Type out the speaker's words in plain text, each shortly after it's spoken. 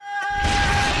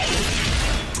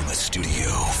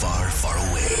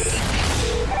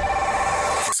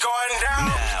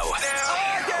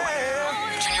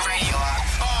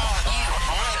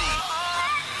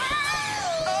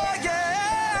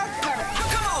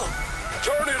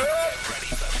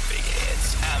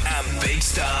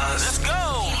stars. Let's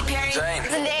go. Katy Perry, Zayn,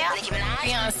 Zendaya, Nicki Minaj,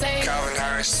 Beyonce, Calvin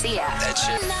Harris, Sia, that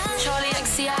shit. Charlie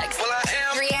XCX, Well, I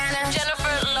am Rihanna,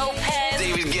 Jennifer Lopez,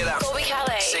 David Guetta, Kobe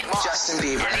Calais, Sigma, Justin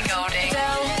Bieber. Ellie Goulding,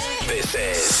 Adele. This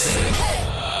is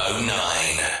 09.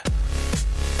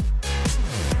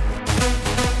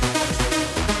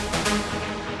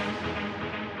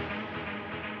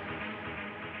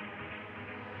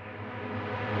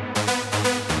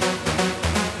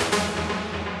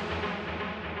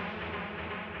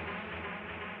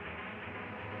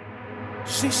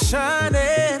 She's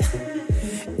shining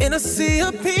in a sea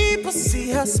of people,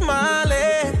 see her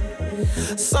smiling.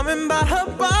 Something about her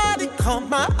body caught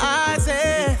my eyes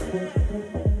and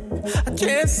I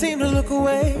can't seem to look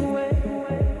away.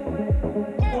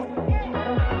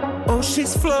 Oh,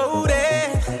 she's floating,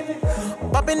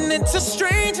 bumping into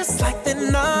strangers like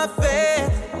they're nothing,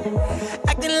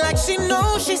 acting like she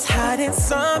knows she's hiding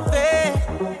something.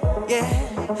 Yeah,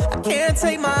 I can't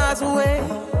take my eyes away,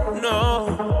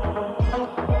 no.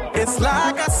 It's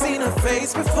like I've seen her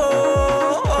face before.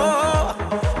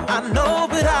 I know,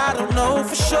 but I don't know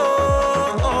for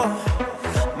sure.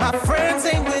 My friends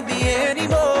ain't with me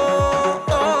anymore.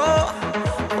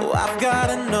 Oh, I've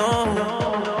gotta know.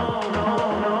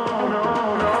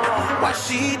 Why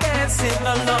she dancing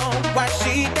alone? Why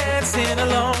she dancing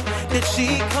alone? Did she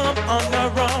come on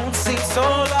her own? Seems so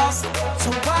lost.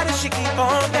 So why does she keep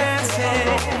on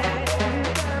dancing?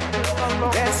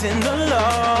 Dancing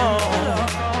alone.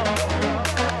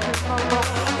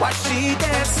 Why she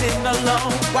dancing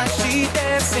alone? Why she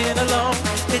dancing alone?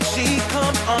 Did she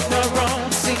come on her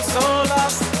own? Seems so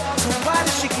lost. So why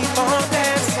does she keep on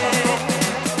dancing?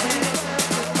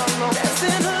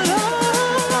 Dancing alone.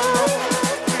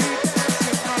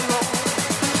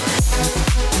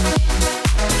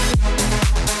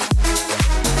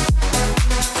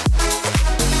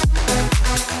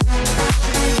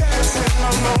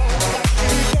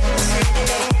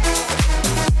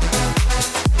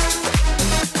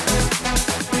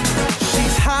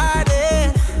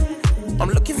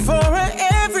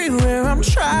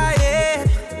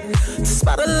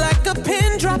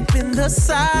 In the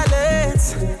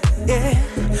silence, yeah,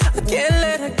 I can't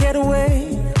let her get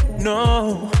away,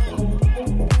 no.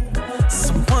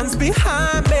 Someone's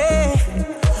behind me.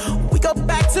 We go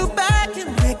back to back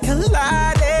and we're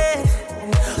colliding.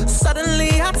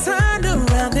 Suddenly I turned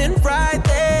around and right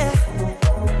there,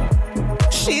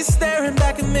 she's staring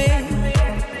back at me.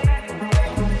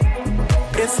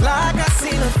 It's like I've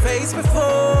seen her face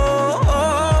before.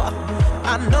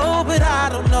 I know, but I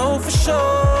don't know for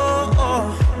sure.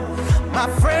 My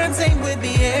friends ain't with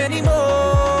me anymore.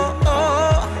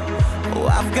 Oh,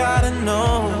 I've gotta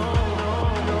know.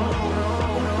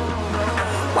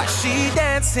 Why she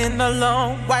dancing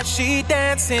alone? Why she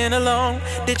dancing alone?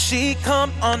 Did she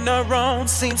come on her own?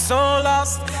 Seems so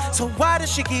lost. So why does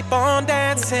she keep on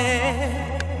dancing?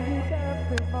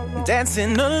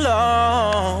 Dancing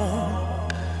alone.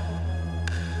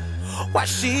 Why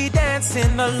she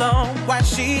dancing alone? Why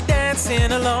she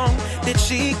dancing alone? Did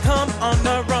she come on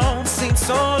her own? Seems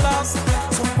so lost.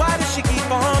 So why does she keep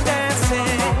on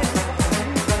dancing?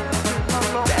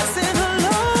 Dancing alone.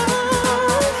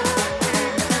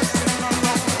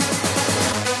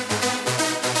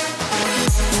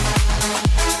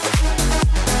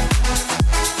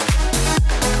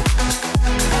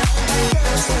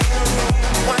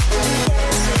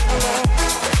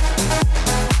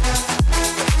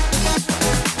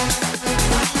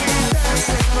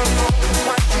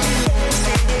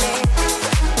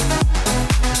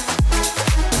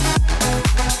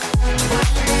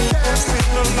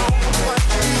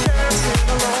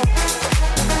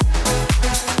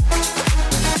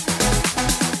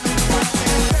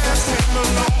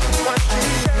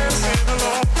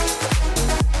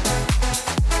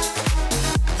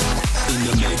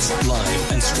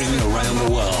 Live and streaming around the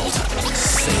world.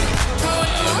 Sing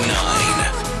 09.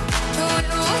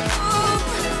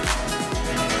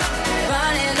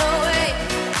 Running away.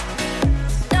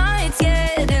 Nights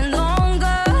getting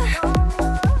longer.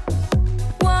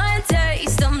 One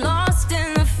taste, I'm lost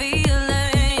in the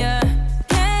feeling. Yeah,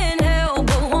 can't help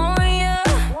but want you.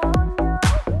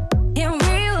 In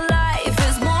real life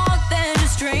is more than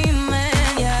just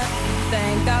dreaming. Yeah,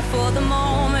 thank God for the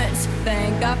moments.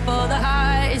 Thank God for the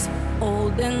highs.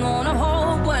 Holding on to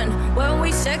hope when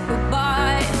we said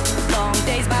goodbye. Long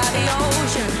days by the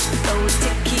ocean, those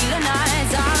tequila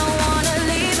nights. I don't wanna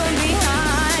leave them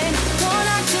behind. One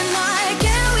night tonight,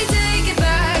 can we take it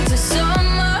back to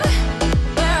summer?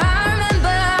 Where I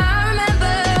remember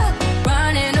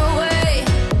running away.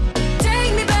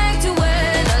 Take me back to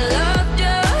when I loved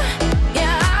you.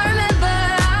 Yeah, I remember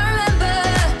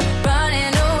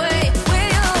running away with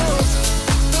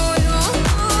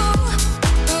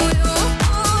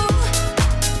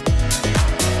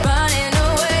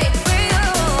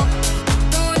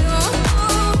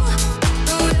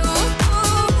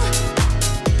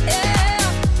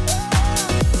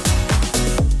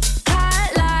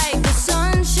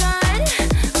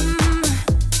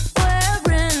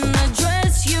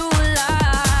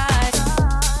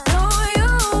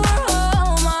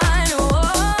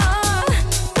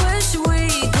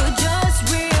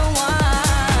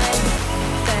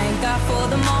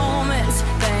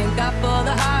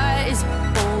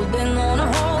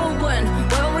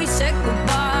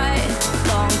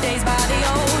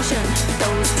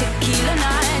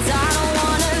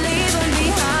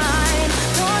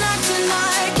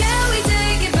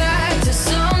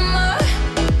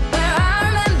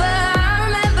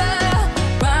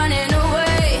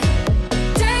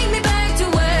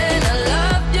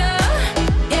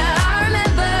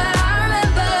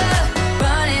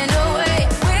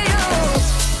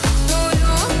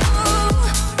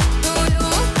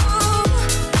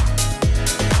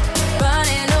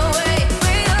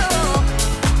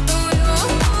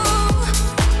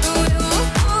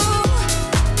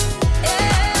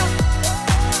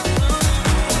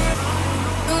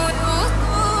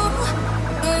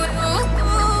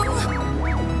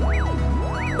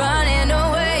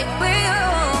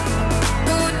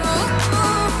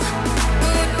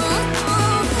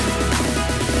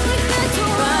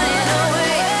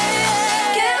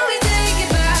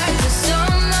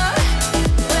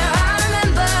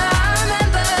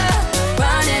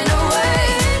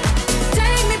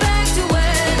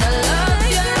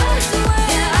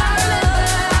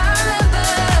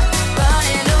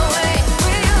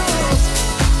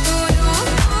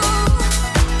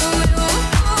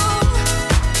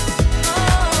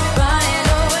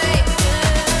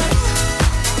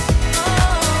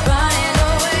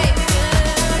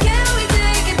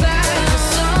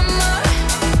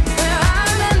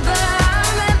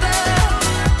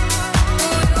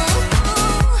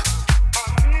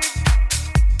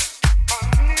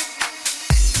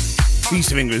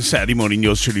East of England, Saturday morning,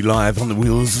 yours truly live on the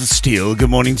wheels of steel. Good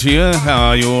morning to you. How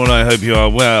are you all? I hope you are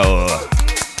well.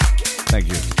 Thank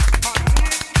you.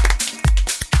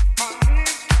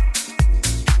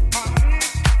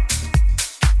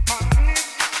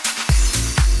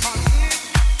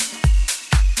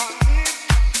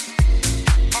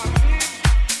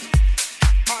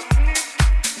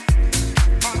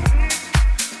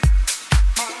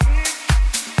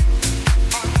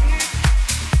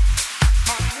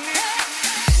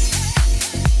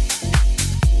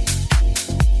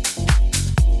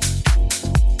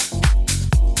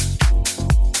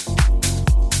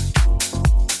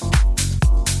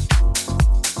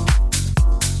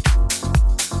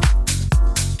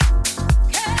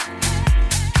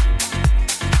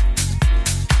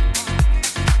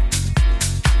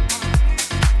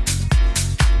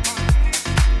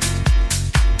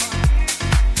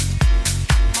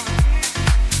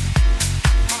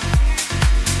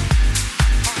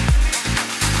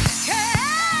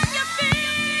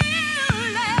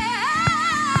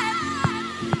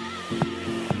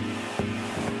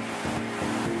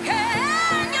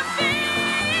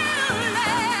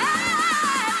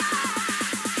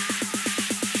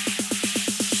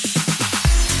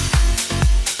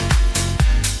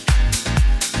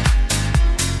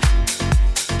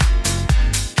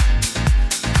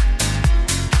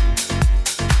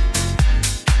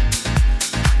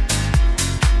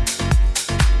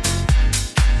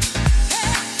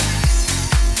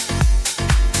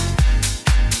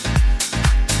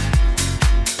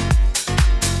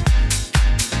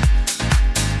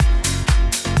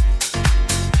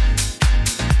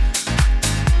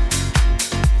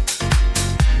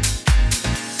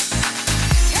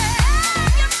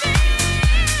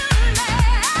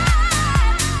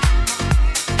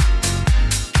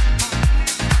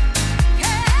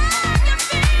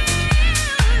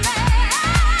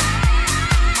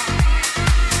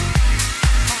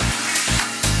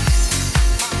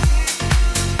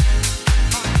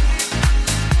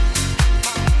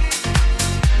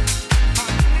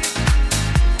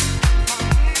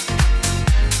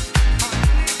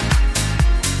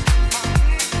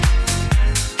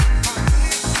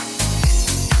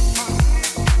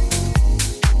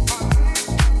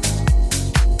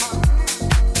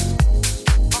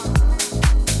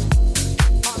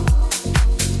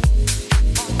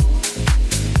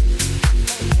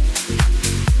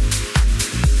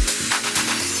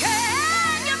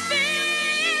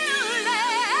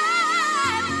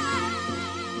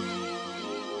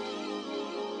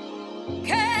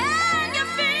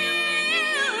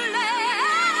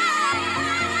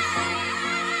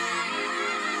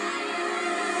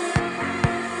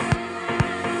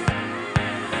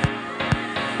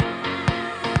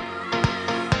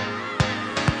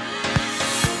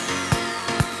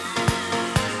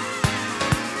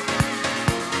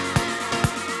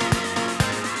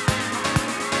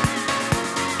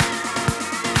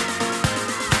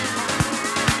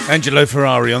 Angelo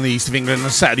Ferrari on the East of England on a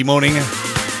Saturday morning.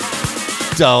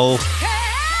 Dull,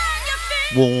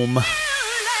 warm,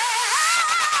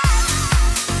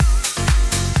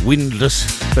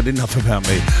 windless, but enough about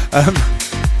me.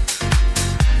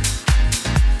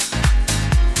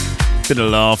 Been a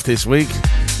laugh this week.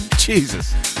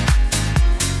 Jesus.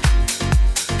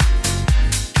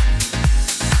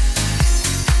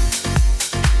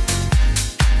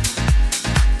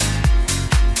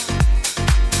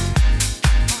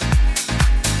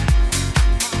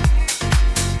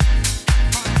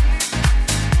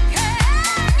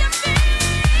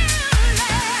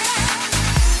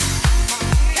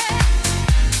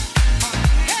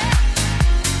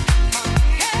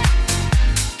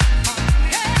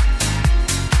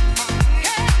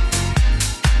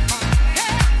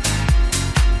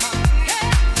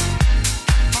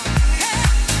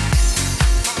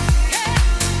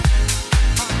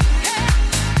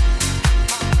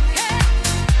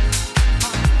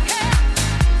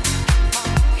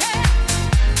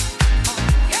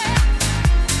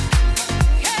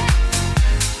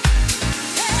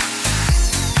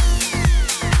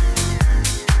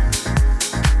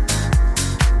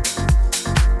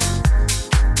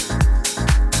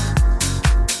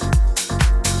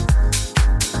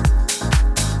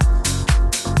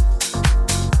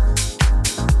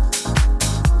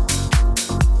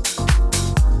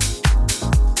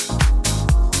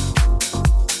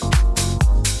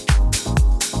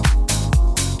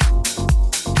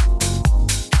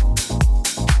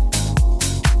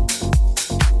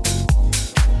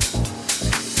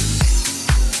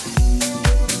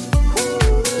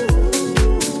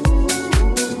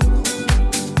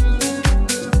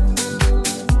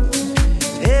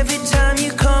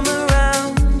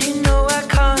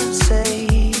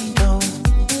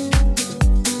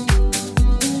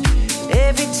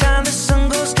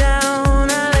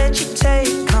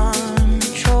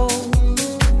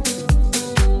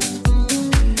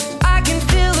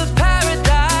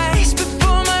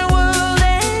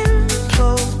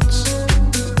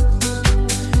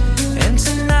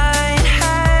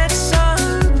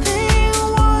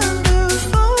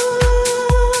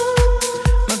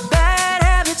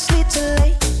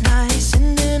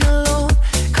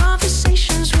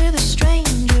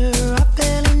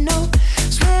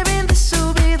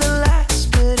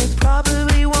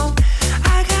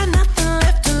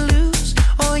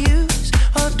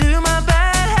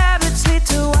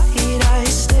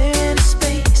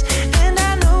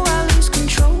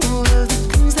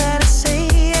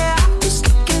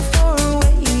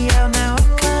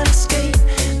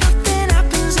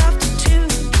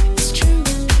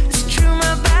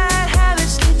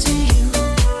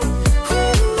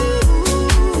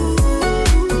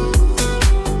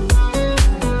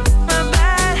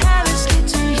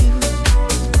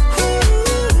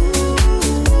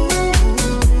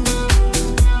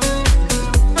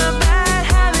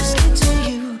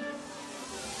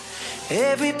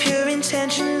 every pure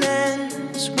intention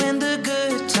ends when the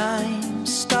good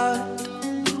times start.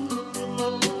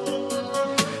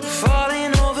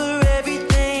 Falling over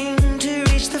everything to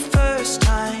reach the first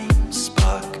time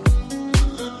spark.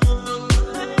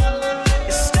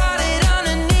 It started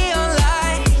under neon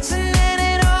lights and then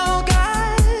it all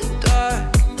got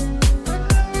dark.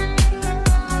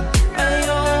 I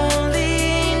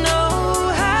only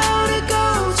know how to go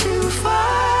too far.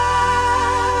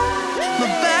 My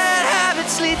bad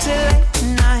habits lead to late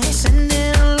nights and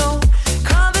then alone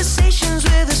conversations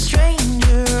with a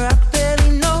stranger I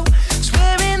barely know.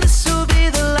 Swearing this will be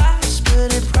the last,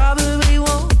 but it probably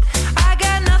won't. I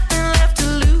got nothing left to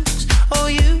lose or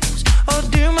use or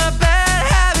do. My bad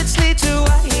habits lead to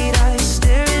white eyes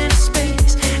staring into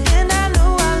space, and I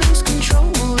know I lose control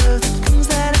of the things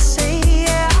that I say.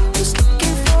 Yeah, I was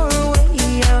looking for a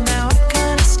way out, now I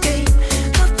can't escape.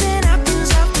 Nothing happens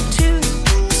after two.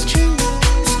 It's true,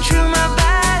 it's true. My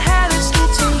bad habits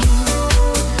lead to you.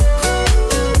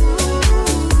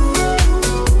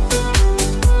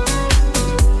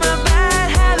 My bad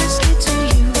habits lead to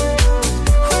you.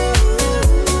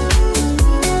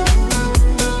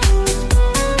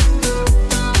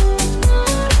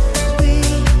 We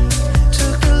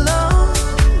took a long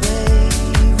way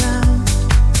round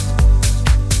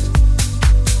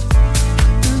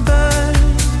and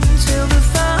burned till the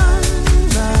fun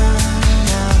ran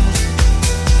out.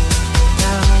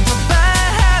 Now my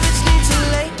bad habits lead to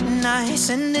late nights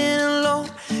and in alone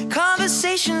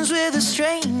conversations with a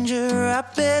stranger I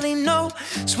barely know.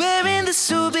 Swearing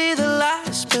this will be the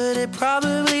last, but it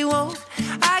probably won't.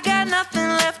 I got nothing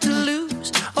left to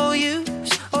lose or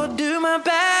use or do. My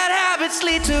bad habits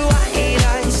lead to white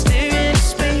eyes staring into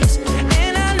space,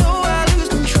 and I know I lose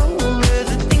control of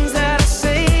the things that I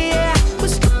say. Yeah, I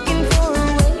was looking for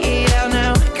a way out,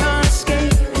 now I can't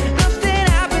escape. Nothing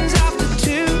happens after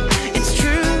two. It's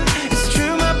true, it's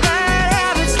true. My bad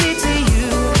habits lead to you.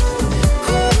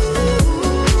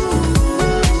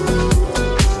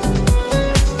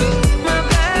 My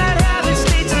bad habits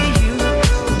lead to you.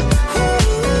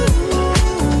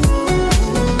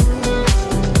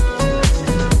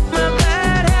 My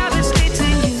bad habits lead to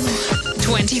you.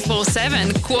 24/7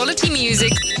 quality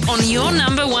music on your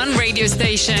number one radio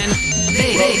station.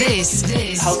 This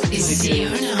House is music is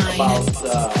CO9. about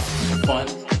fun,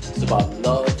 it's about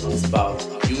love, it's about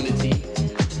unity,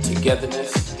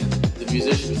 togetherness. The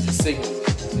musicians, the singers,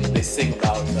 they sing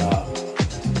about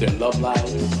their love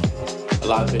lives. A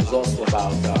lot of it is also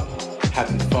about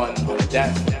having fun on the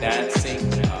dance floor, dancing,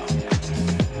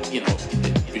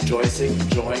 rejoicing,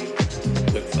 enjoying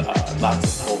with lots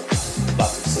of hope,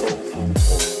 lots of soulful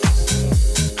hope.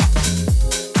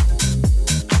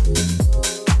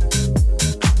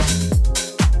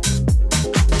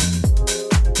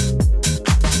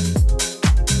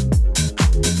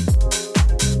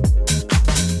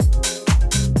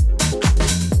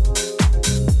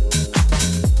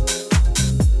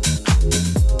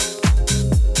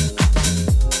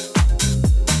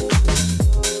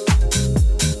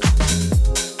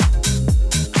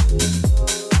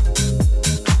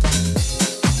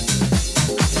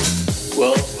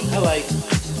 Well, I like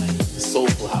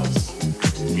soulful house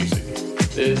music.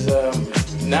 There's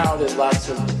lots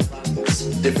of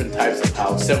different types of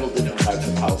house, several different types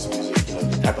of house music.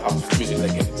 The type of house music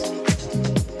that gets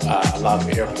a lot of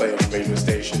airplay on radio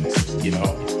stations.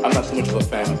 I'm not too much of a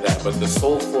fan of that, but the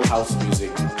soulful house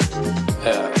music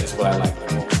is what I like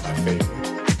the most, my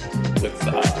favorite. With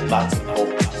lots of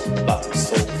hope, lots of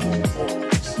soulful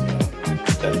vocals,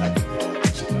 that type of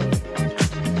vocals.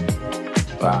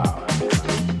 Wow.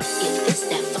 If this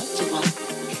that funk you want,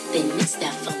 then it's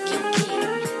that funk you get.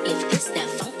 If this that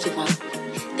funk you want,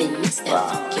 then it's that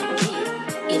funk you get.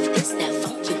 If this that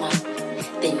funk you want,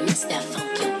 then it's that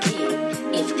funk you get.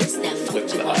 If this that funk With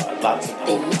you want, lots of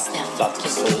then hope, it's that lots funk of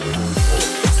you get. soulful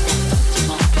If this that funk you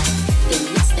want, then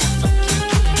it's that funk you get.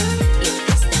 If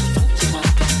this that funk you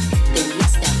want, then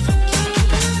it's that funk you get.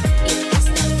 If this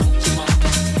that funk you want,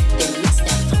 then it's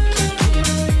that funk you get.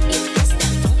 If this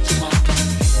that funk you want,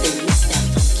 then it's that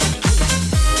funk you get.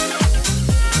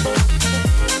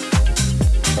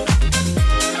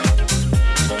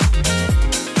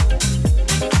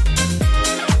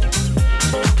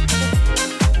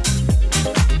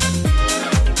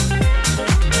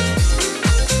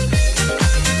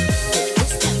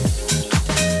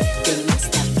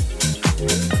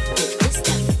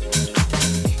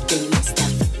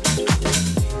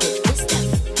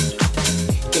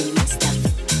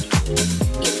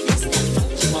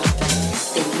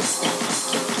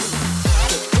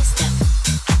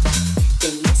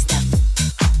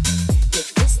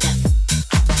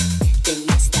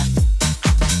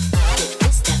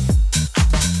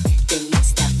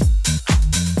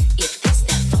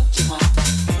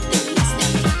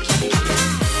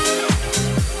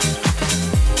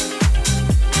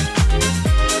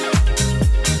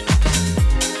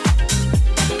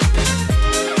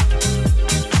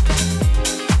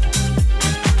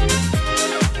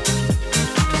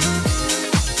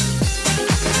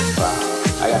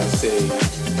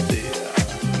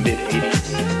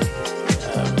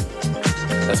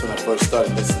 first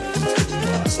started listening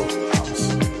to soulful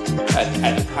house.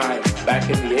 At the time, back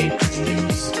in the 80s, it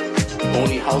was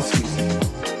only house music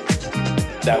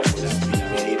that was being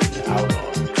made out of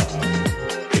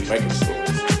in record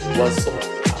stores was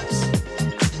soulful house.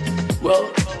 Well,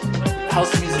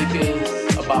 house music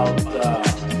is about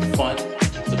fun,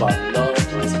 it's about love,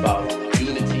 it's about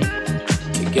unity,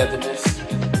 togetherness.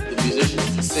 The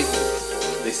musicians, the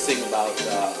singers, they sing about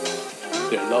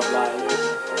their love lives.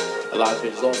 A lot of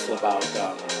it is also about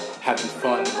having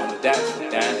fun on the dance floor,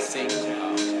 dancing,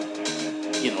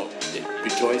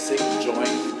 rejoicing,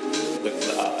 enjoying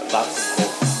with lots of soul.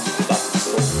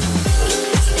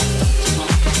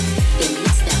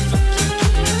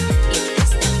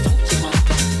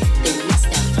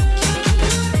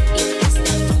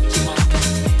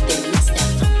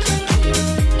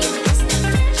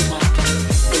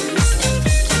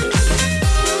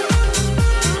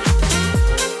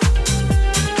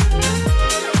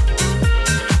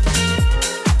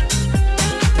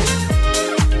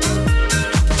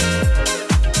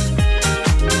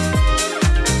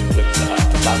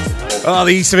 Oh,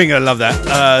 the Easter Finger, I love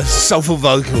that. Soulful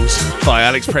Vocals by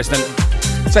Alex Preston.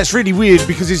 So that's really weird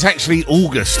because it's actually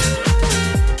August,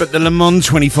 but the Le Mans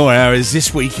 24 Hours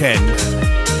this weekend.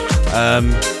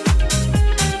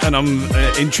 And I'm,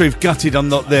 in truth, gutted I'm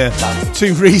not there.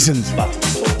 Two reasons.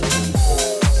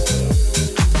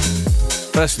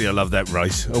 Firstly, I love that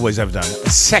race. Always have done.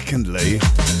 Secondly,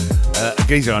 a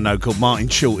geezer I know called Martin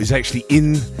Short is actually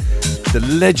in the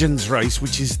Legends race,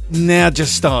 which is now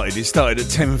just started. It started at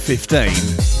 10:15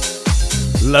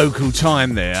 local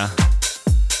time there,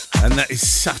 and that is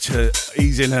such a.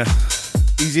 He's in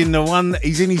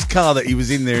his car that he was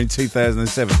in there in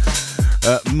 2007.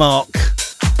 Mark,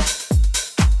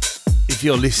 if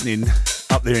you're listening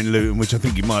up there in Luton, which I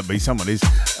think you might be, someone is.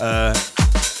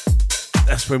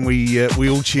 That's when we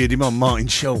all cheered him on, Martin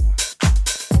Short.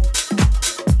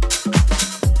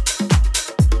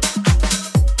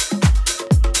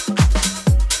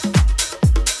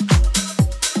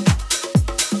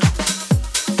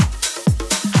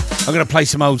 I'm going to play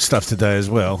some old stuff today as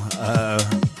well,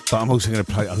 but I'm also going to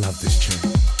play. I love this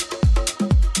tune.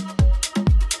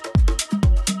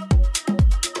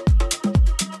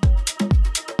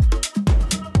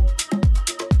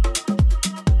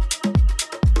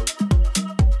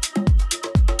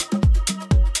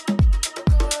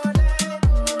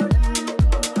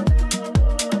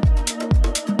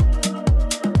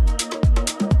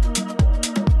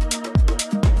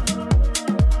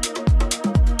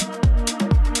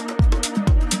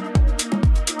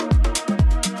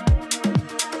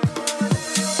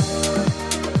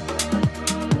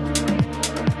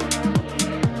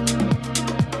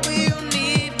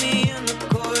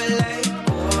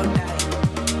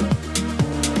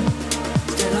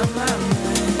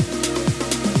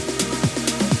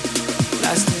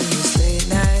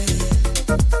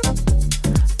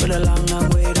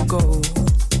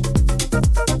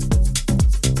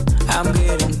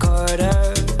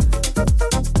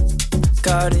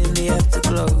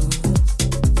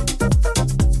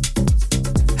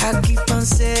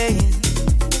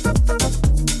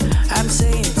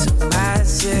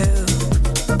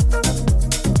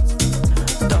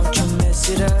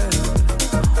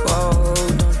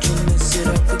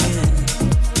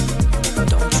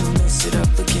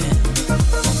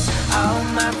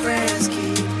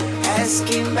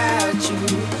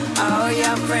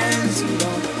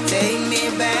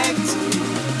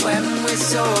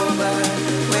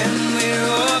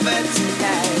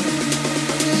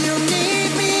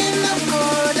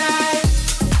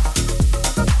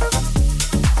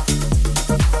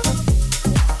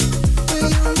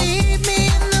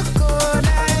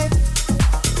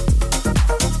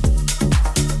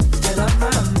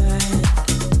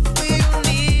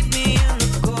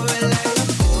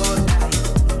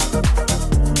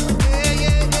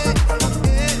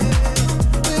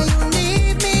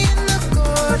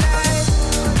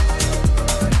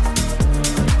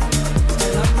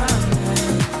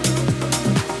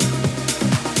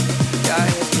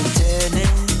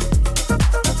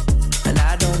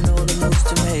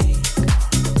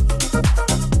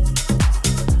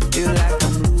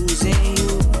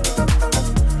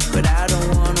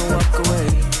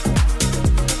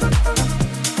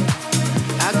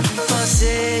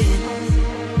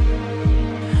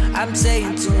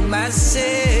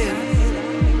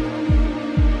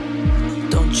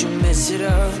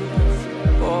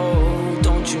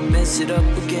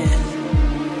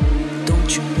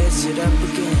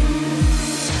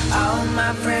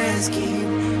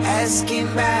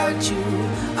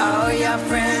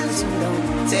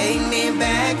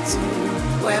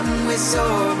 When we're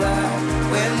sober,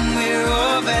 when we're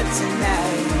over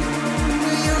tonight?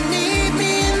 Will you need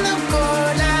me in the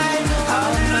cold light?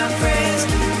 All my friends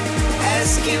keep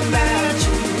asking about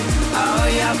you. All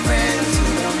your friends who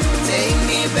don't take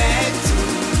me back to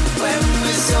when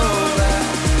we're sober,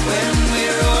 when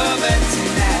we're over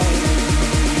tonight.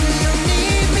 Will you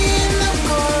need me in the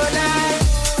cold light?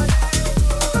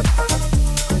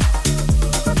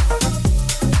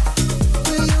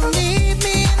 Will you need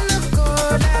me in the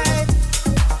cold light?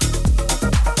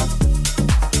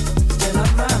 Still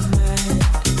on my mind.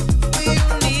 Will you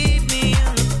need me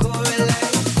in the cold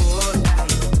light? Cold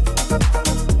light.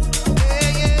 Yeah,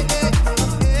 yeah, yeah, yeah.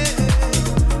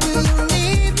 Will you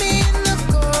need me in the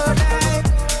cold light?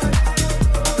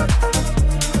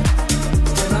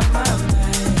 Still on my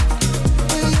mind.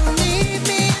 Will you need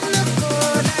me in the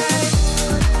cold light?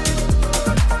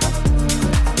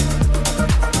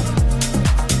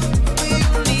 Will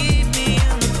you need me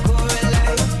in the cold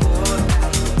light? Cold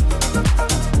light.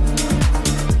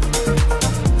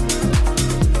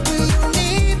 Will you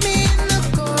need me in the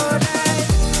cold light?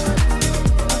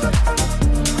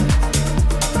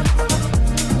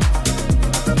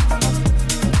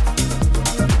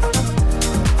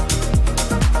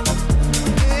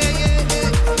 Yeah, yeah, yeah,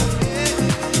 yeah.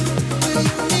 Will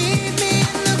you need me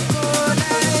in the cold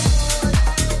light?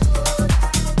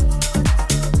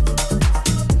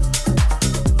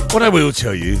 What I will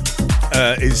tell you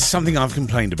is something I've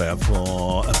complained about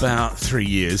for about 3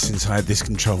 years since I had this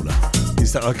controller,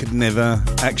 is that I could never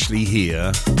actually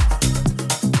hear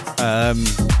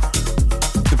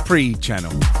the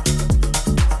pre-channel.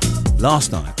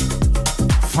 Last night,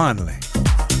 finally,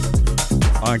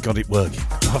 I got it working.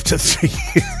 After 3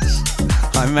 years,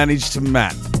 I managed to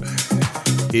map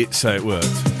it so it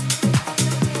worked.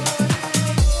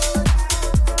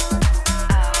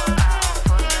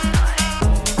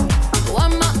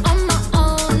 I'm on my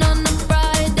own on a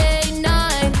Friday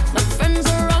night. My friends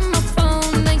are on my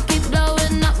phone, they keep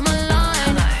blowing up my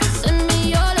line. Send me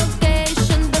your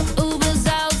location, the Uber's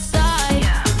outside.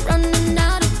 Running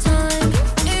out of time.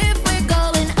 If we're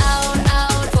going out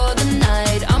for the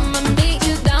night, I'ma meet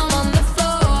you down on the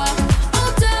floor. Oh,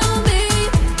 tell me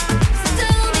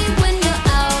when you're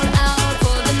out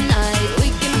for the night. We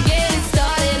can get it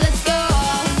started, let's go.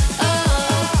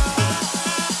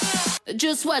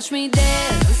 Just watch me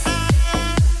dance.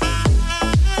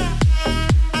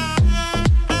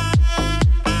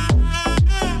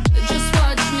 Just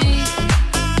watch me.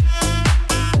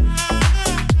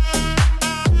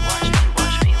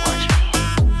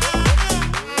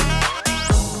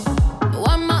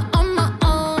 I'm on my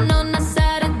own on a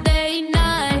Saturday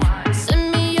night.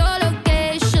 Send me your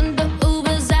location, the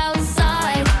Uber's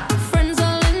outside. Friends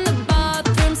all in the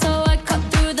bathroom, so I cut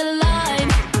through the line.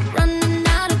 Running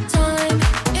out of time.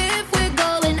 If we're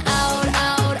going out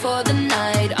for the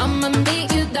night, I'ma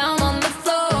meet you down on the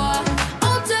floor.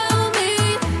 Oh, tell me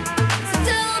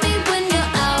when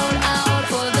you're out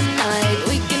for the night.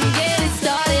 We can get it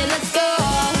started, let's go.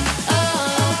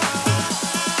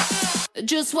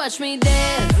 Just watch me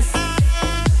dance.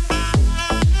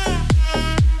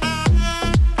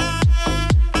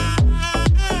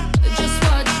 Just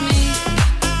watch me.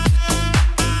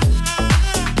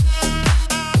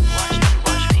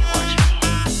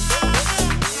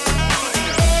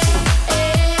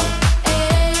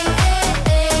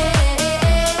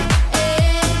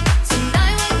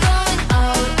 Tonight we're going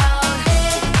out.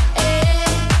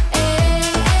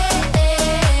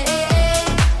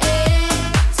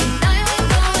 Tonight we're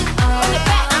going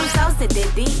out. I'm so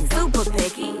sedity, super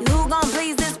picky. Who gon'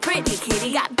 please this pretty kitty?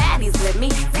 Got baddies with me,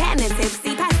 tan and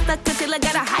tipsy. Pass the concealer,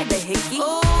 gotta hide the hickey.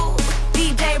 Ooh,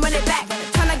 DJ run it back.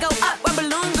 Tryna go up where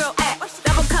Balloon Girl at.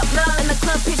 Double cup love in the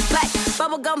club, pitch black.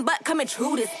 Bubblegum butt coming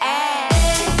true this ass.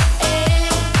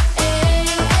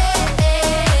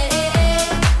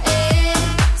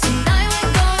 Tonight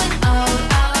we're going out.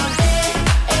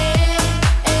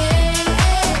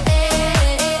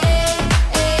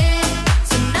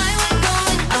 Tonight we're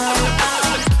going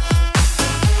out.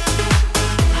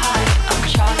 Hi, I'm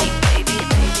Charlie, baby.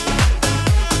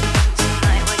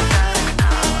 Tonight we're going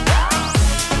out.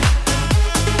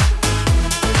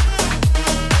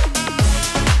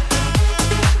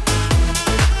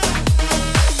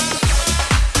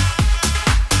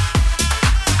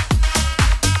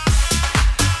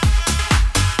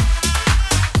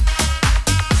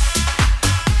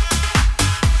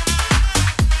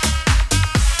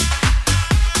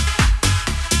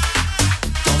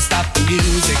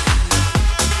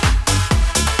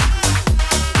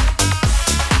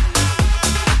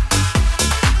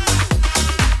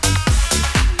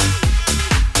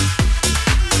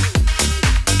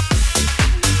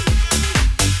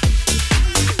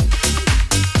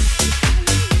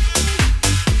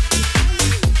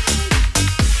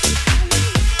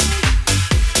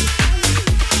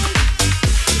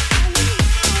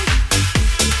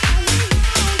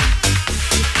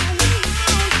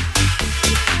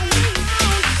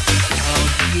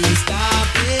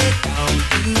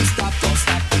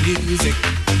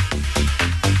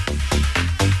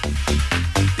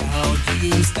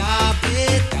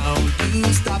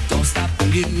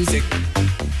 music.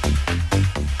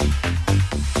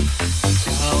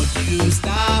 Don't you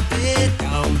stop it,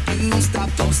 don't you stop,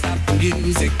 don't stop the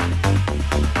music.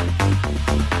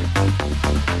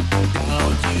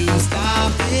 Don't you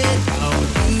stop it, don't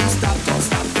you stop, don't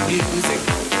stop the music.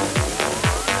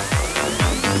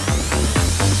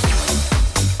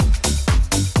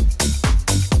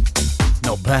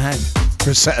 Not bad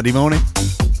for a Saturday morning.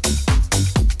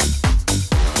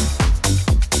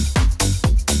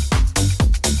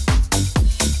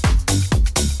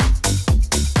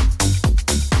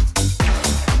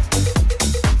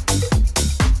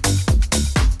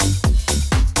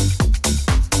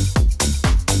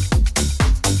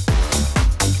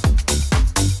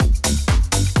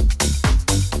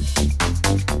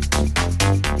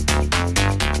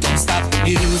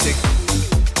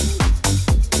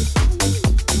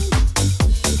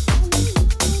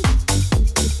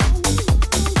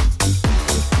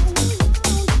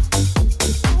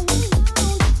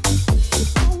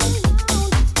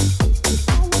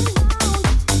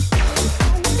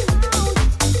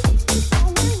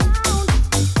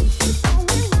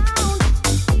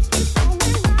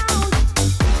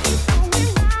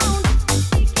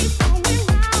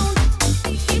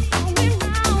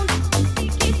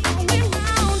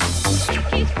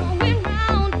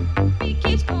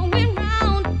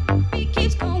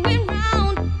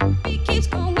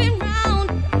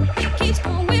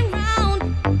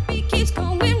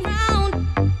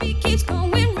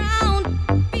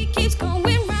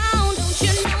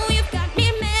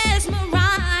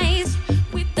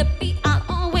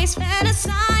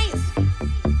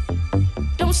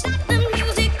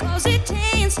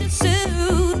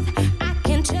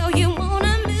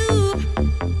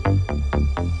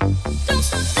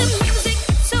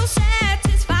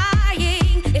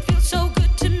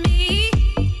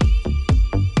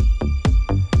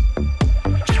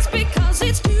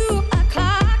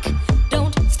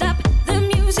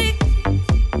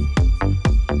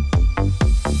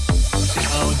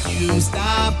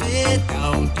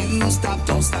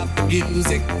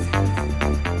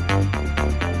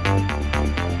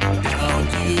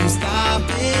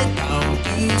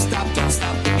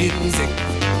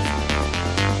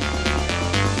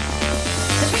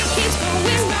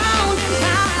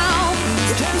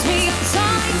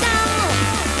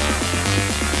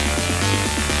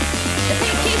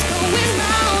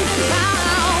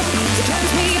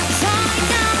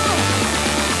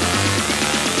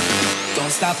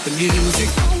 Stop the music.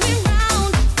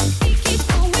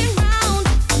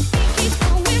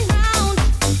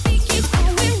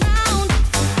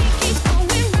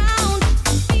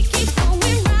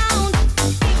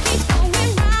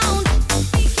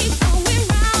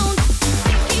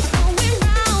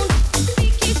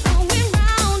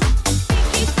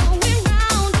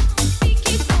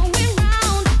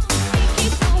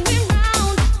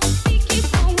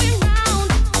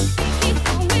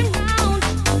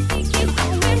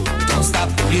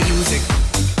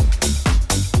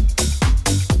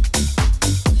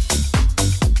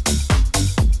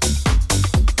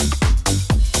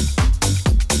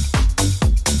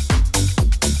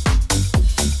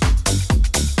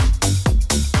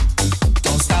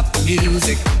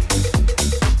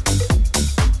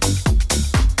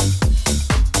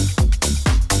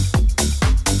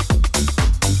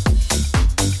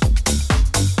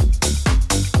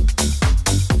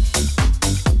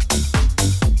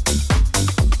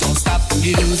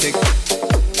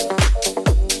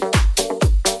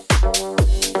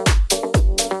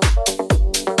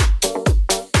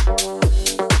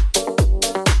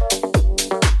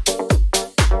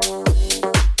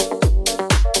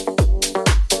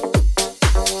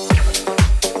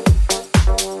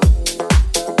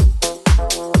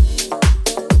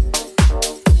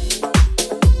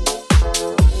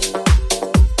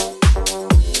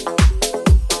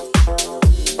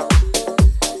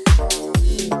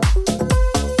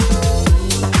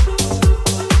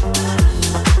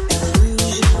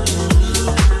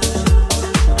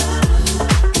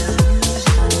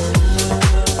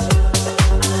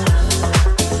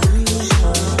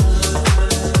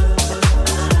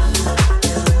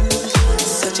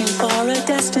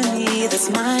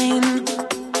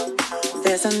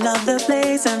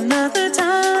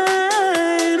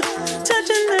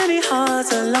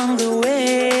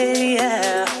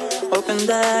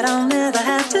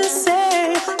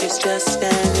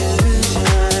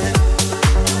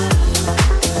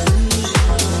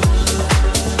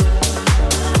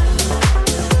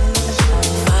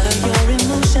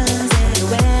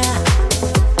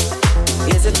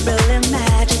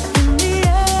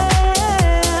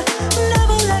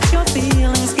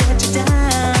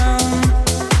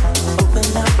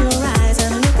 Open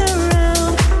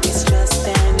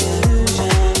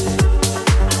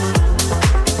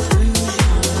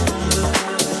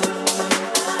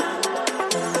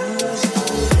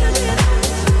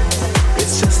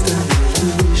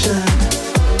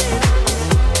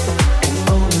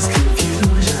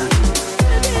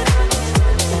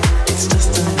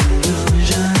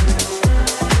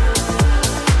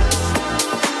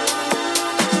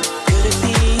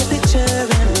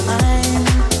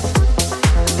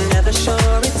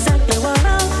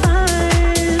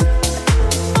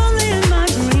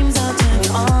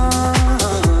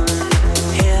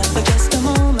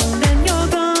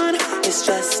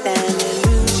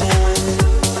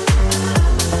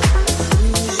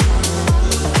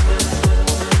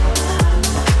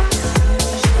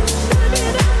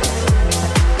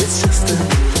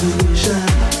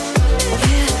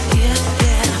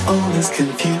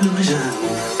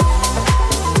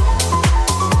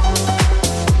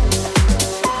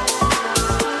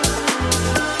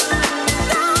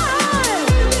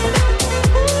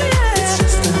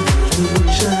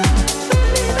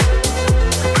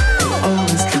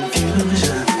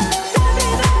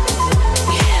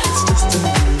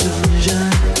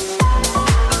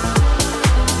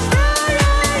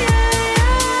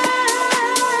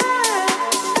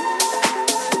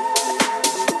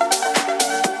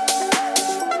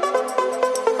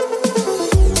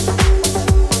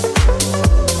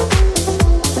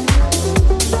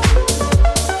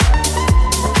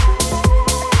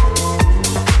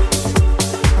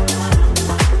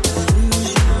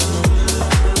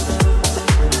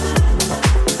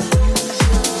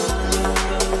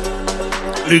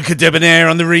Luca Debonair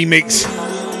on the remix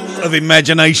of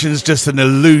Imagination's Just an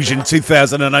Illusion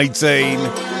 2018.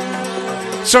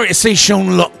 Sorry to see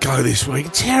Sean Locke go this week.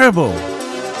 Terrible.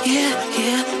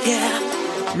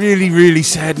 Yeah. Really, really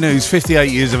sad news. 58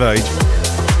 years of age.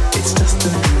 It's just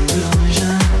an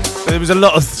illusion. There was a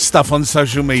lot of stuff on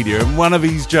social media, and one of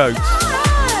his jokes,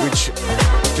 which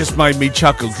just made me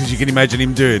chuckle because you can imagine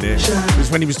him doing it,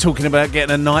 was when he was talking about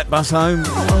getting a night bus home.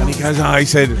 And he goes, he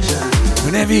said,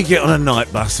 whenever you get on a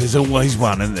night bus, there's always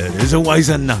one, isn't there? There's always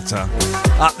a nutter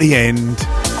at the end.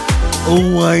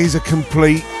 Always a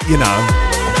complete, you know.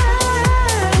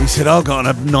 He said, I got on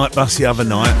a night bus the other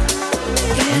night,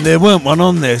 and there weren't one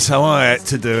on there, so I had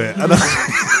to do it. And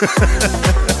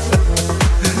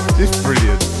just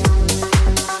brilliant.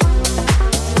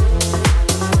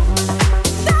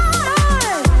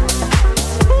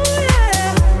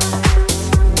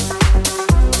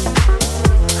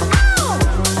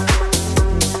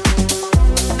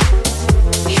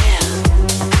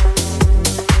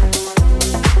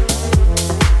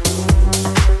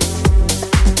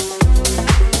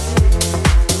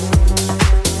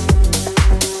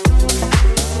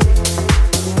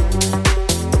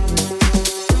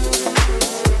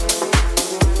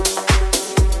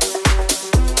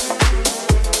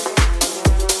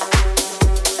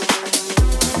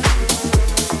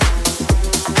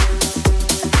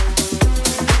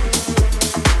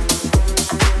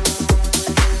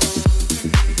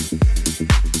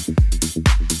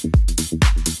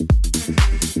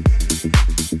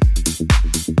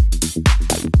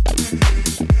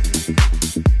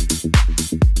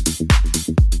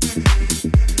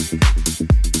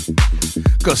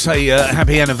 Got to say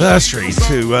happy anniversary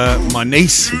to my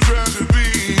niece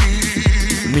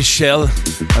Michelle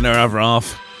and her other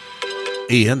half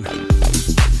Ian.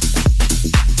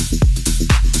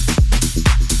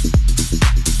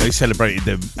 They celebrated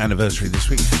their anniversary this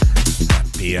week.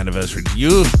 Happy anniversary to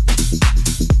you.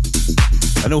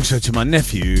 And also to my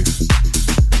nephew,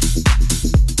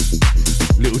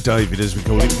 Little David, as we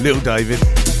call him, Little David,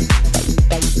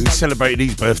 who celebrated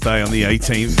his birthday on the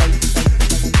 18th.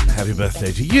 Happy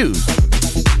birthday to you.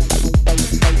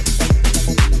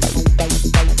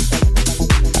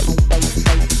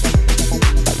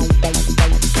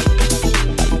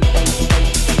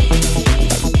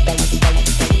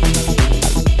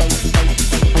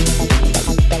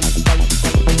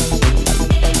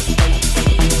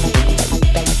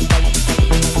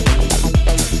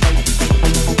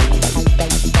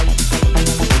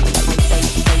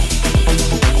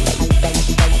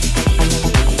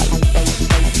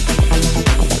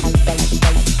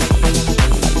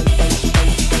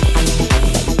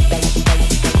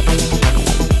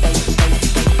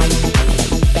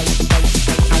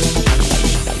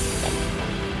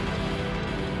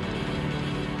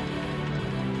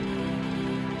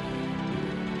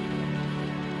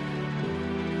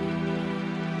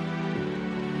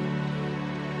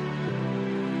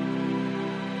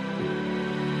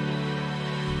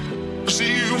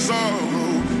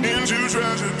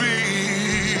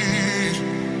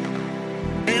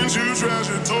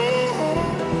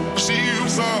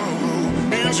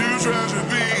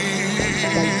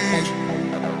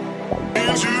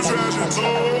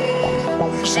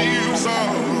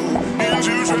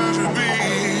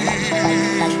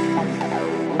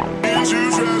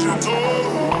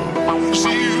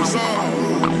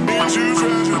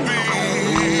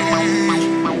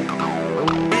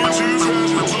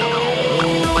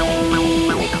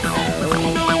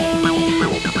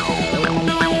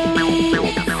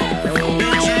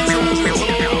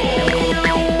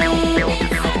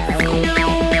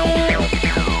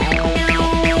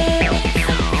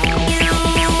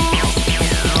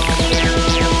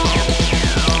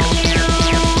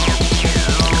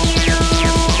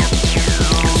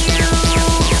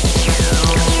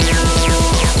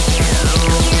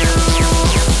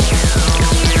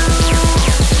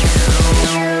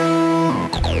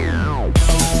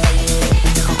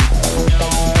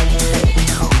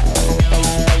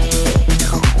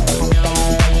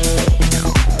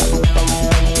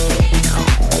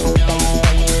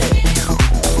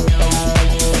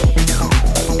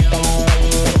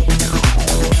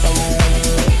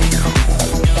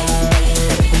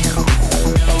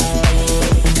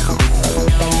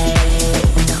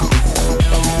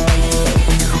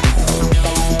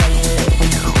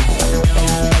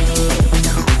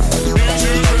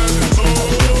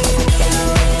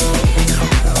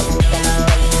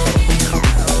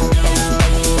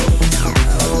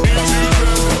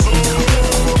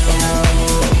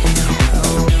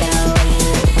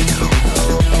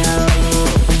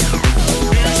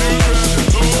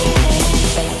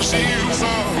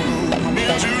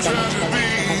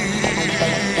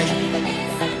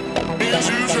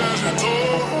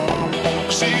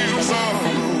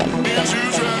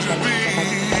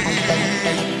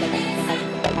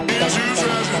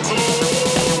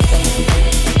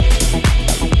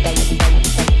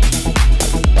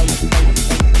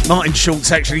 Martin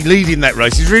Short's actually leading that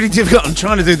race. It's really difficult. I'm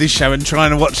trying to do this show and trying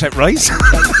to watch that race.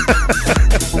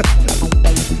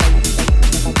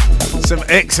 Some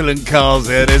excellent cars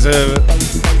there. There's a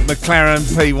McLaren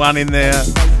P1 in there.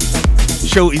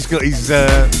 Shorty's got his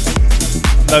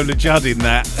Lola Judd in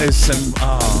that. There's some...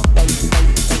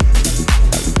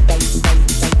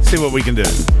 See what we can do.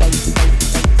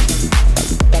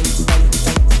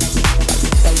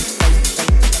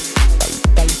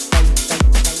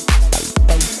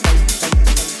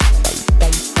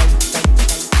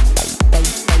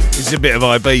 It's a bit of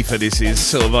Ibiza, this is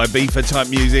sort of Ibiza type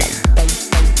music.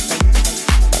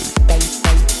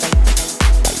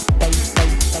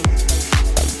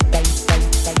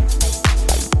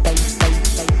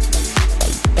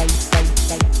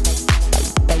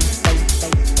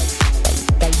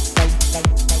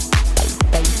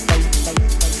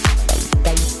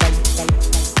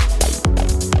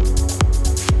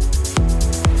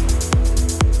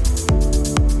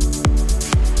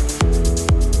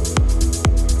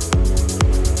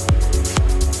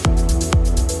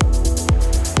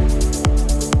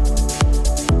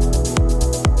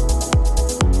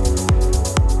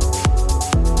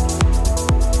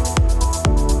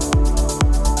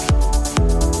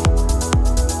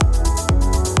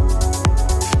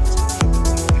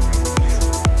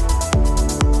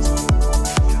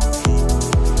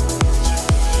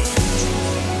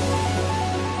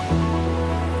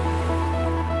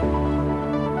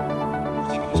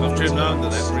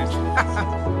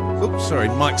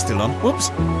 Mic's still on. Whoops.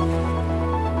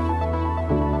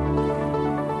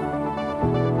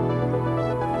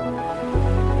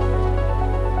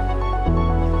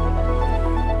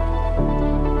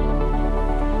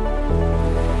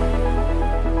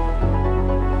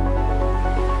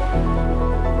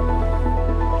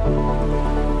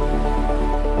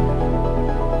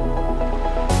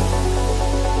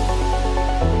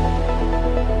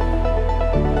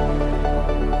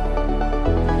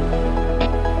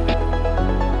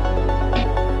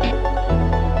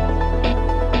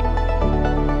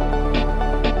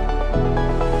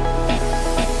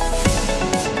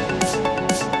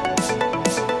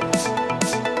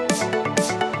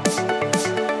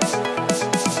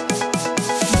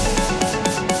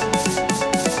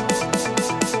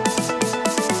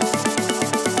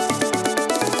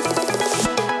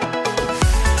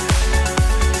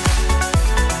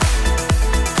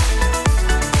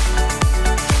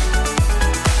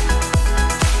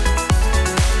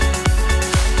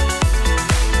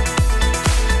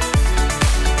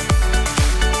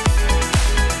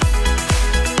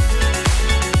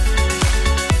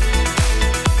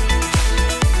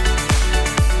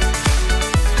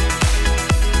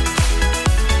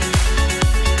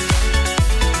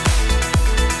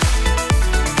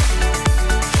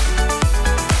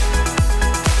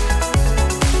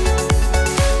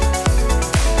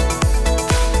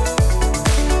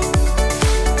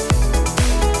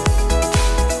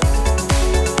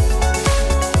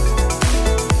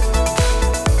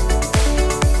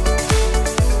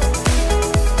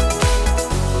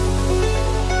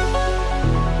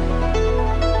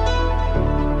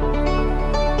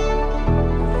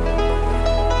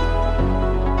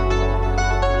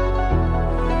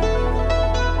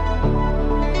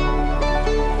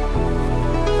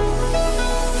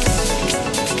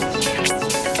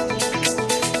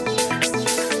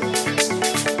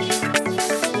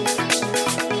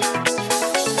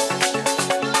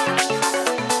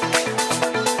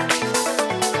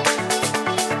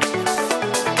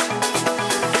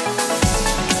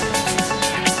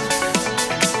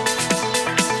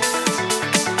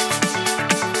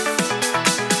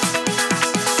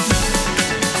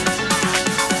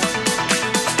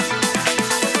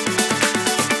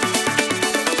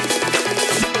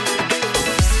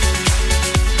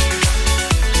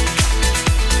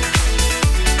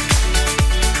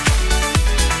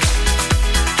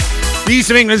 East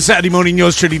of England, Saturday morning,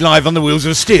 yours truly live on the Wheels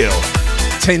of Steel.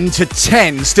 10 to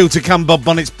 10, still to come, Bob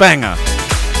Bonnet's banger.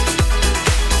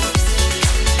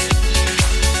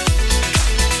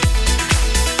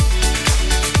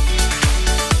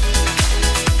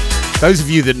 Those of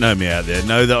you that know me out there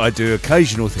know that I do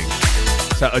occasional things.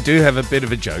 So I do have a bit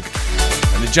of a joke.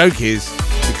 And the joke is,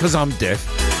 because I'm deaf,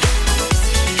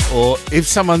 or if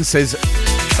someone says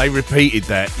they repeated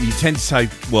that, you tend to say,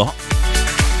 what?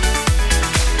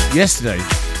 Yesterday,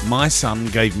 my son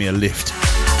gave me a lift.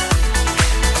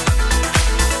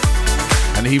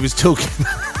 And he was talking...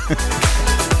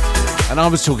 and I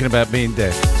was talking about being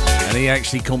deaf. And he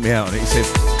actually called me out on it. He said,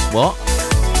 what?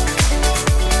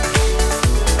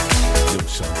 Little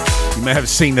son. You may have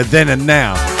seen a then and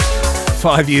now.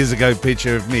 5 years ago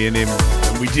picture of me and him.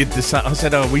 And we did this. I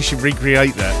said, oh, we should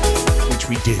recreate that, which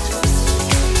we did.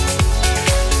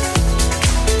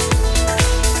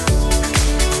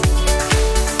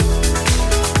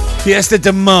 Fiesta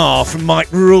de Mar from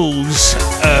Mike Rules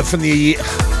from the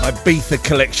Ibiza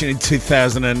collection in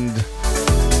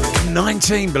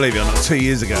 2019, believe it or not, 2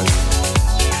 years ago.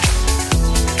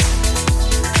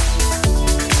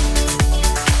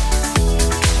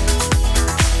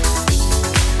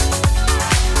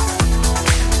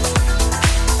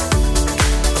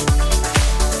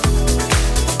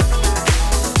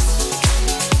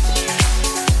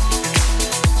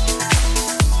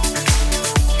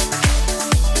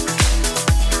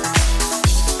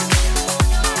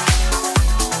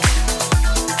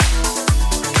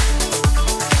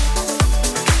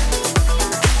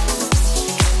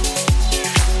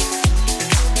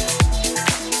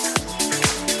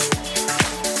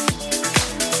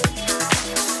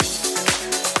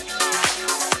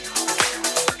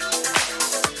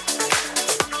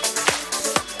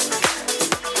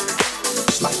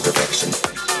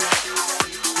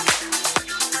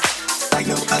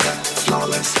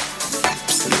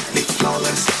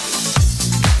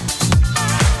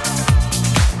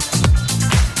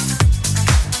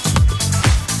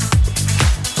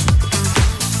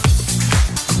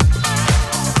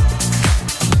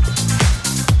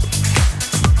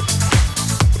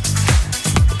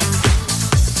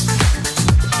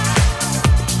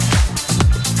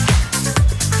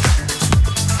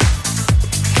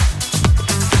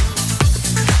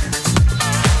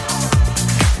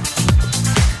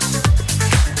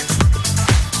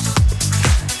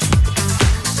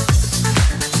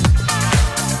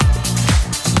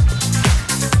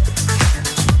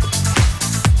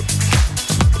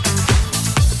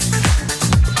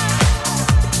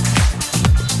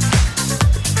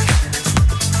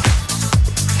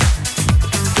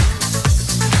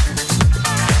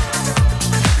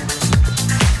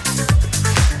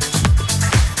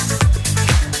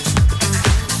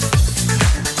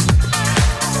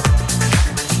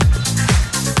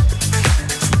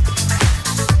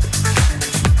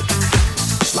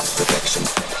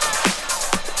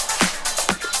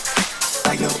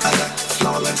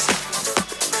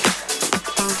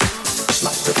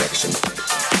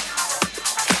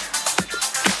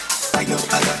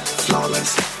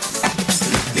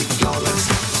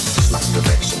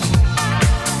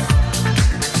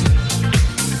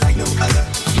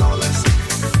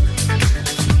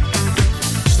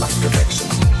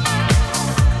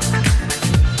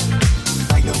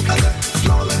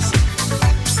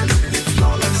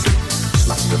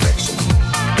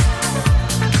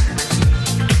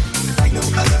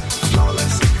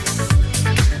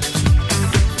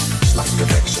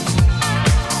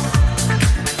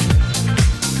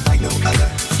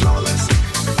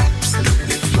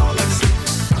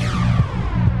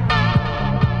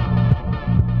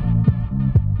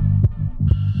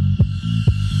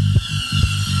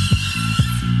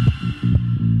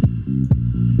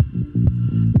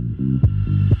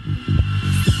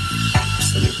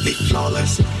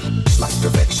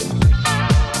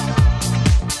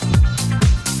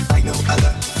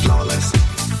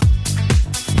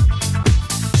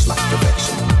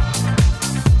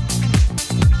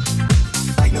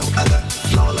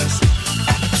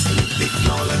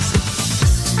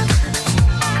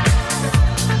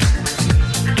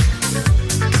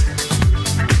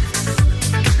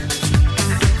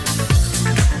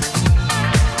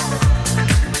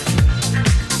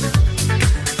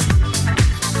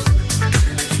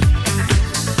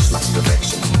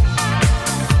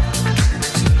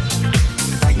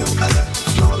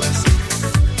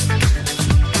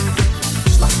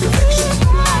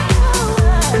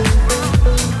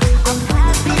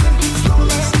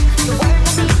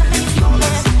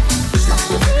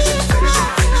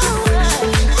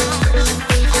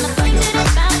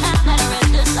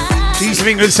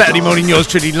 England Saturday morning, yours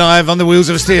truly live on the Wheels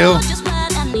of Steel.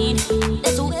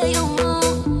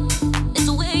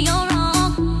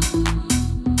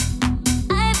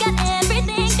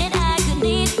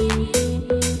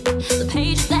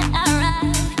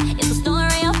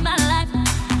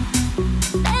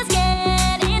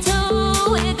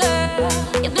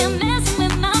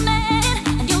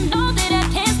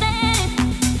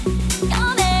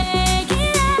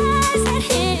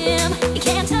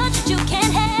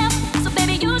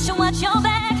 Watch your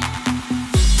back.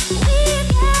 We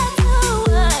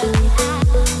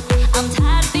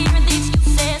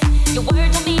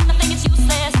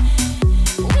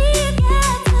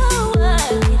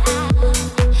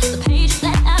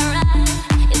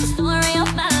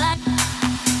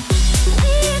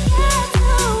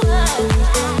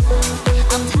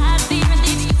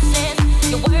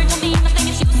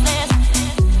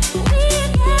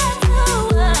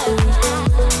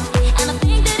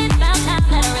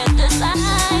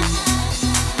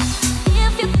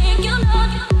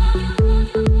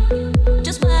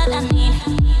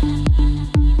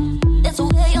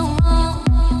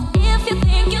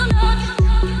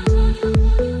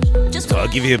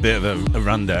give you a bit of a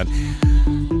rundown.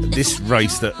 This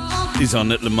race that is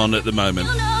on at Le Mans at the moment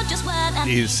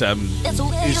is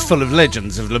full of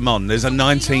legends of Le Mans. There's a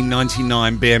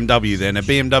 1999 BMW there. Now,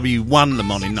 BMW won Le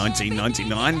Mans in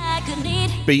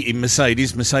 1999, beating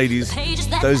Mercedes. Mercedes,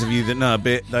 those of you that know a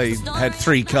bit, they had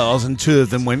 3 cars and 2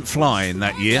 of them went flying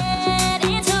that year.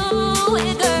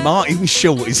 Martin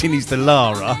Short is in his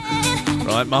Dallara,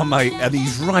 right, my mate, and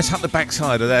he's right up the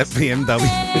backside of that BMW.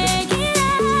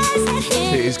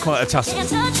 It is quite a tussle.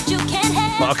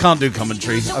 But I can't do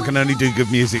commentary, I can only do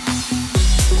good music.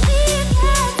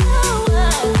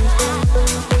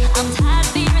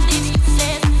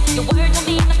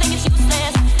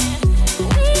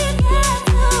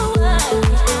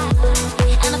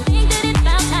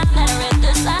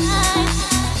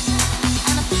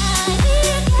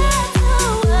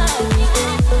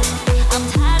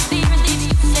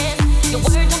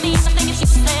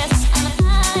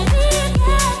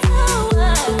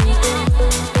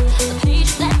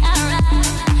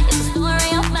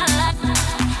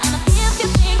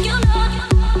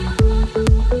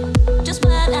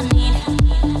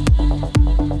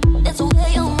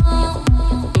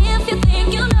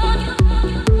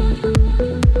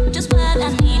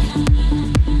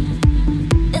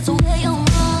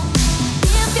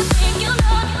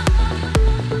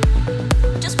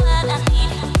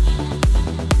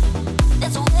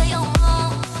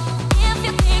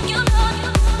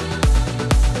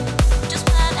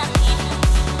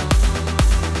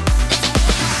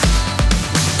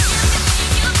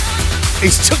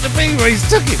 He's took the finger, he's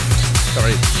took it.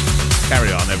 Sorry.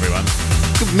 Carry on, everyone.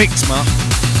 Good mix, Mark.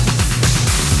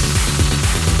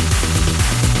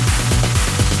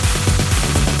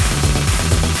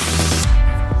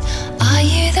 Are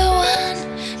you the one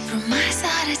from my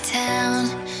side of town?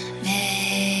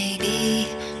 Maybe,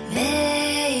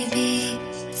 maybe.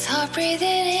 It's hard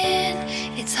breathing in,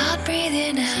 it's hard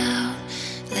breathing out.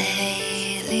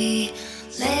 Lately,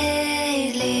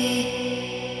 lately.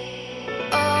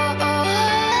 Oh, oh, oh.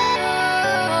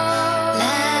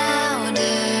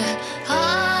 Louder,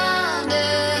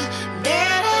 harder.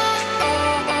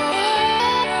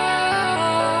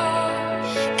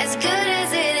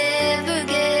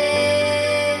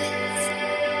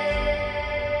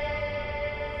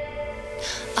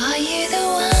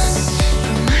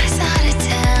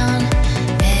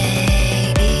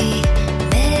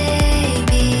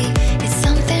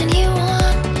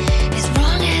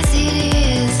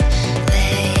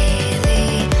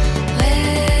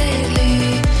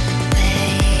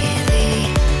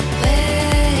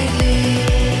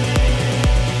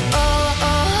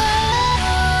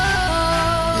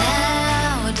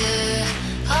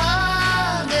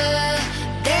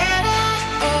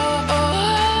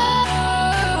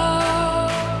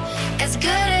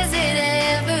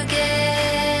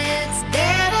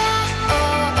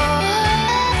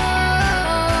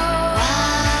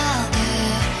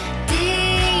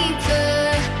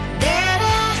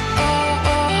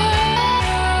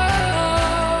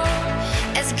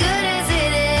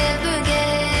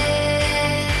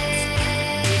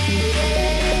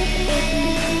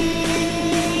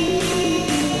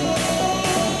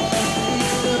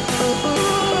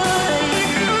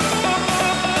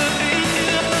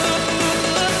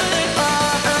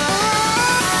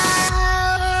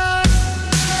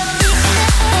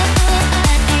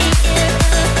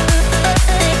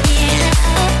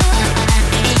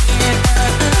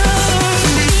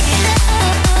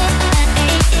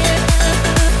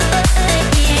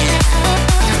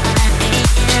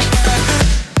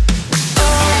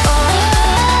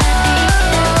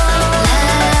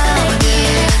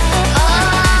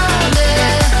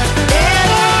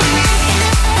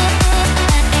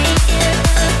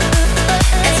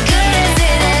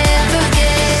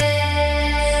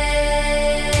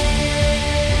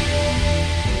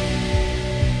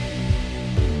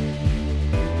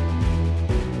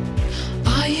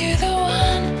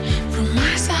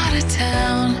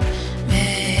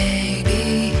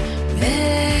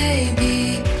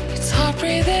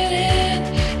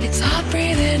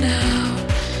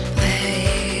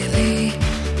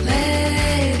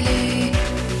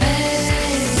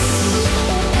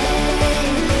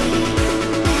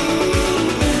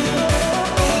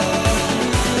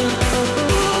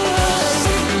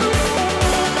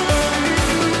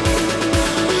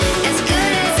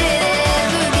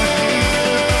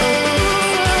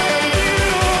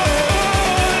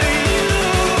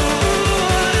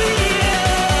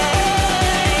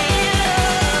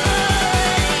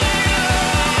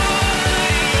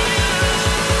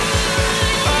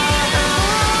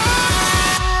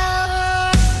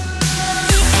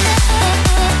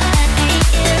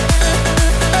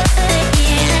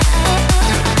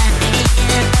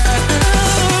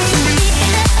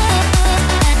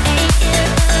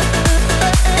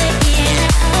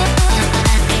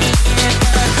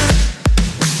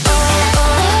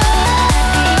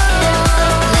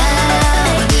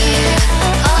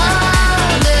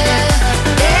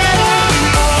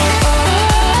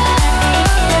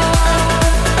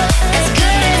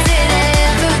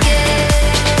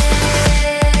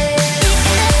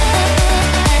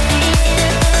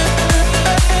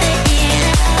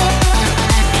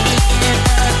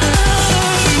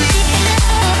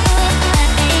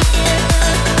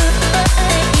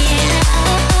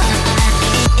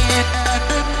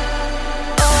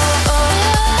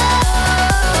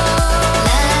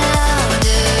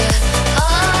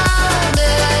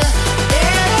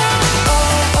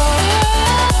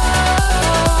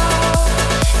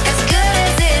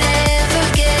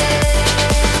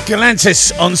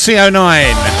 Galantis on CO9.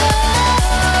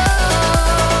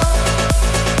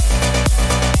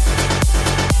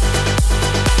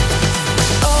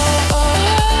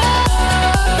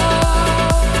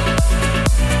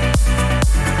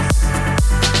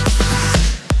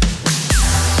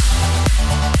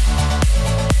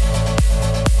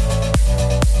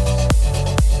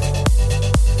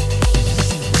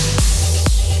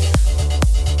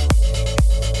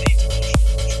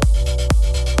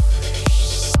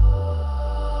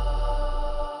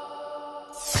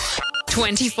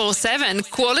 .7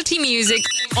 quality music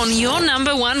on your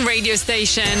number one radio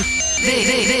station.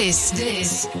 This is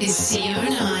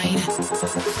CO9.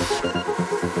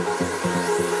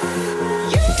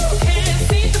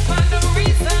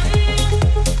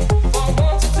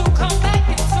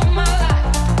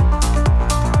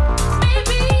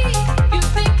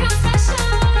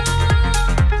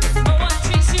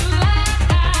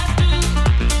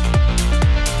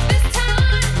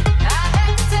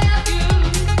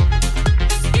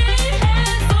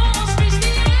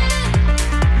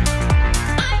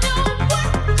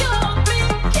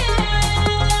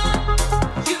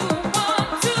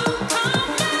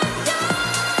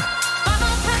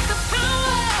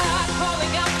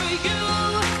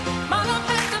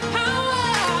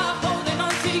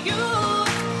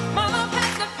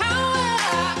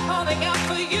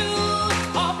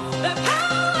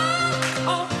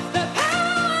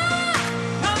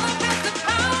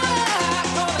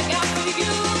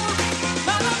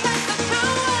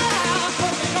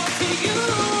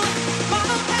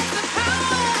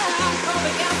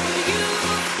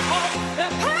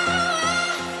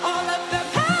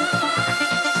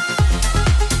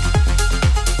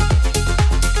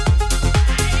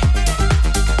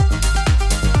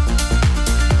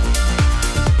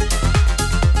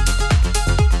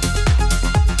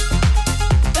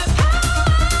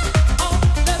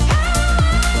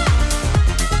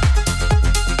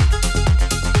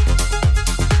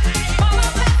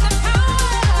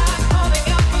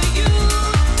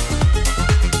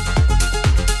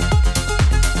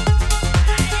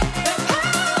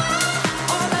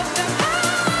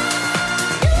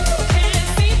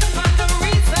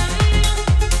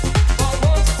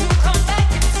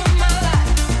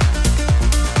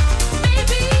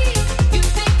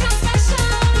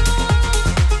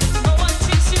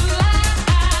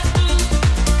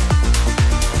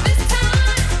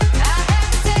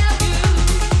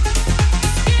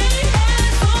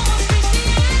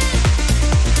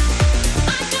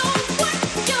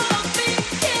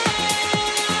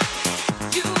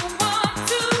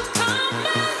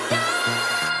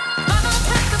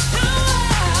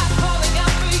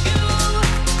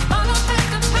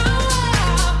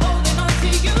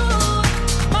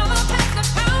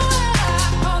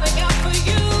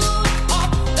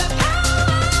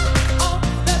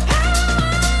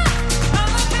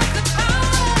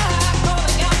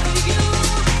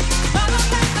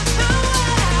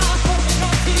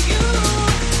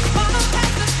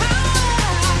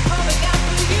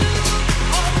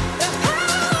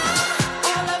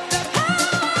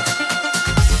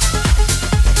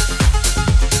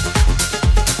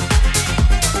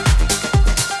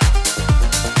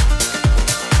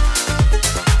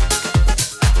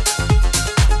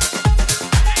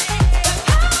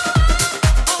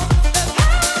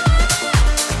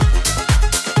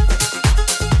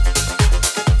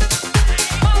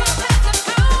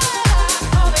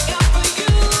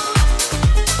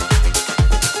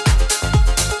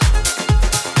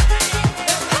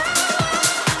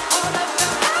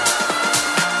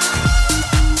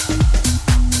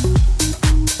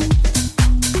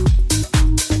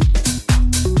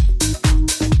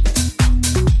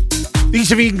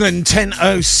 Of England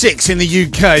 10:06 in the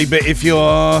UK, but if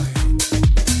you're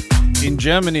in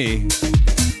Germany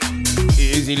it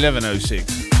is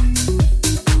 11:06.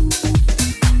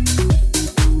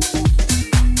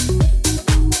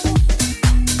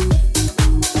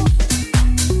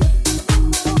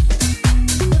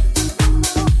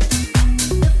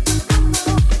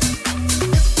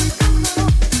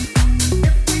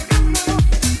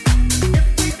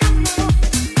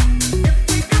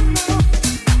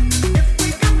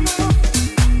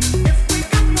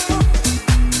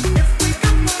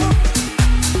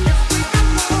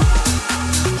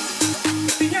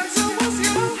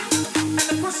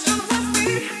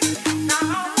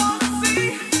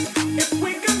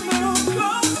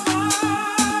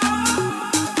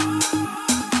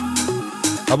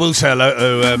 I will say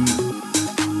hello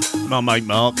to my mate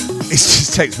Mark. He's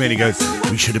just texted me and he goes,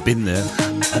 "We should have been there."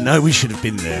 I know we should have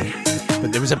been there,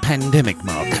 but there was a pandemic,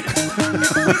 Mark.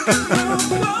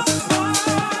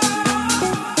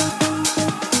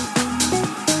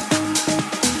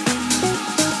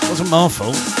 my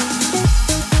fault.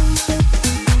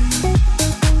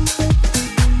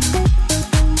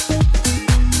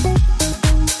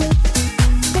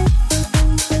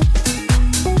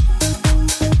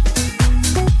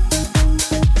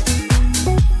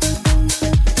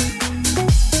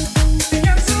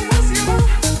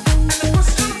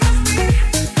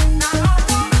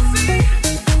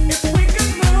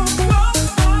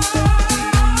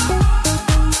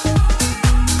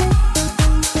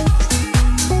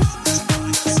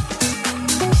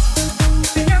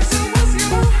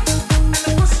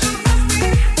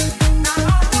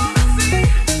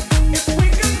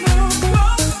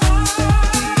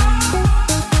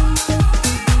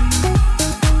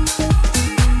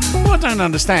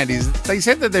 Understand is they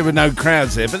said that there were no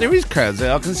crowds there, but there is crowds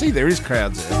there. I can see there is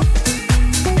crowds there.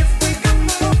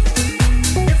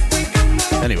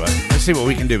 Anyway, let's see what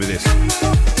we can do with this.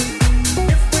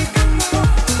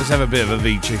 Let's have a bit of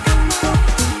Avicii.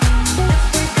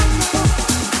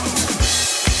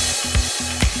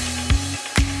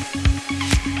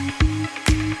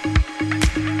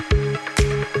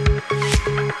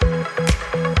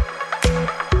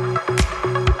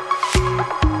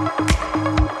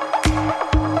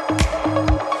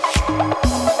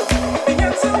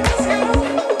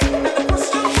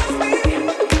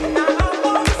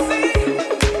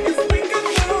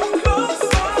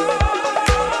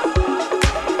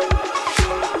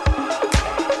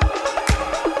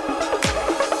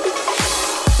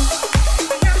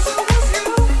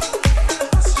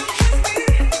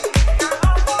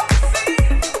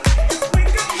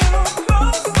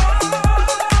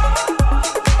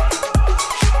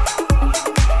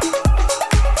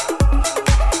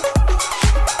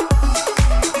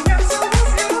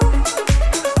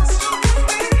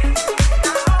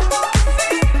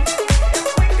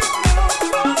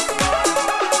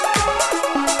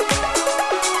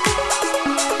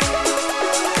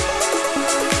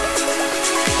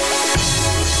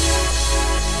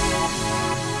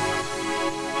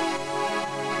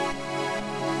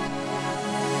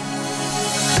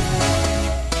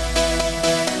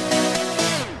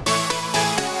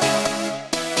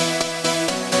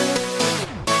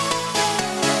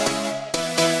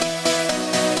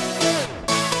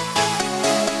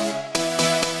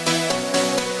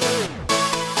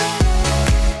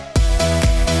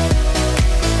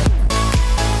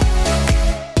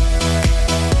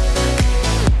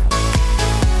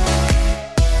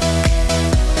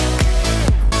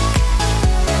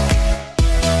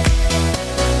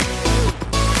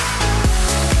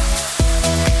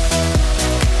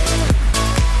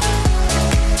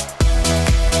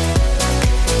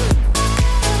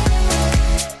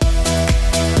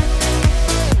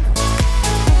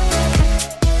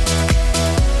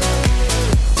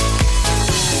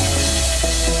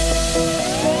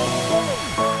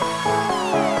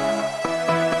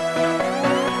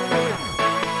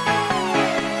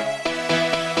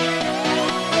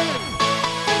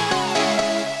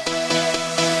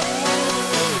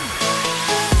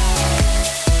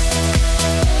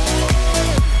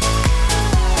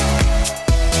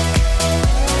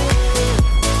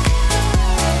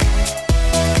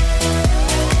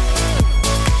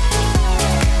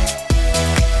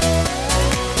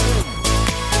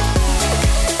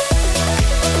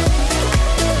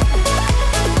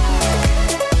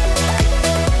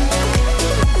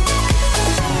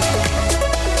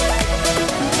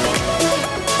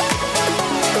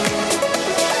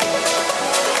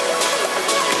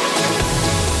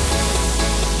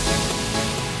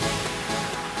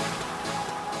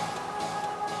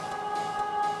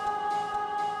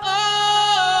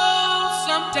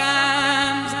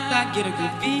 get a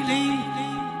good feeling,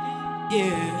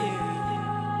 yeah.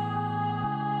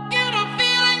 Get a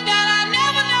feeling that I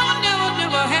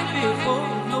never had before.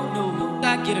 No, I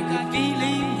get a good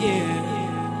feeling,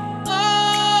 yeah.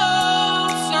 Oh,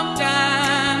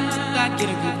 sometimes I get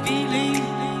a good feeling,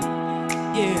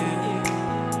 yeah.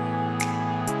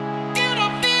 Get a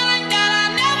feeling that I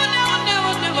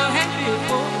never had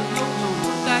before. No,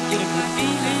 I get a good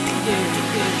feeling, yeah.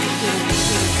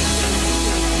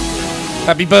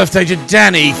 Happy birthday to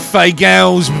Danny, Faye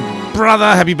Gale's brother.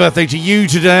 Happy birthday to you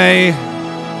today.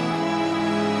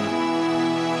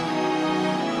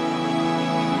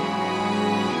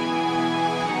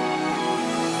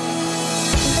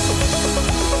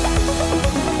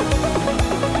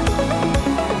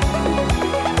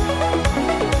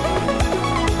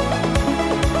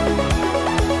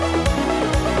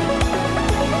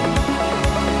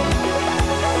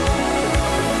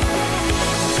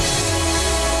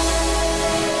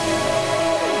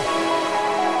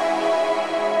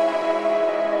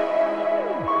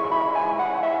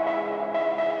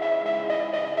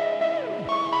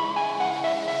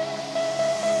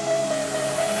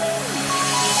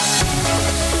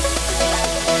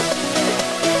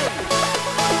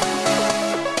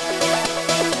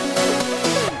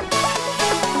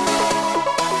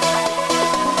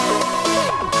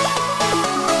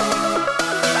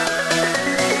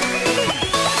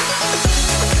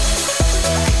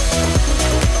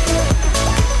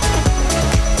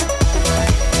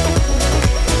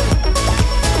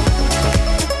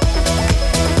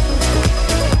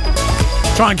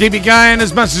 Try and keep it going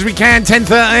as much as we can.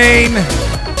 10:13.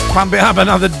 Pump it up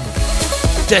another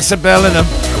decibel and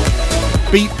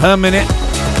a beat per minute.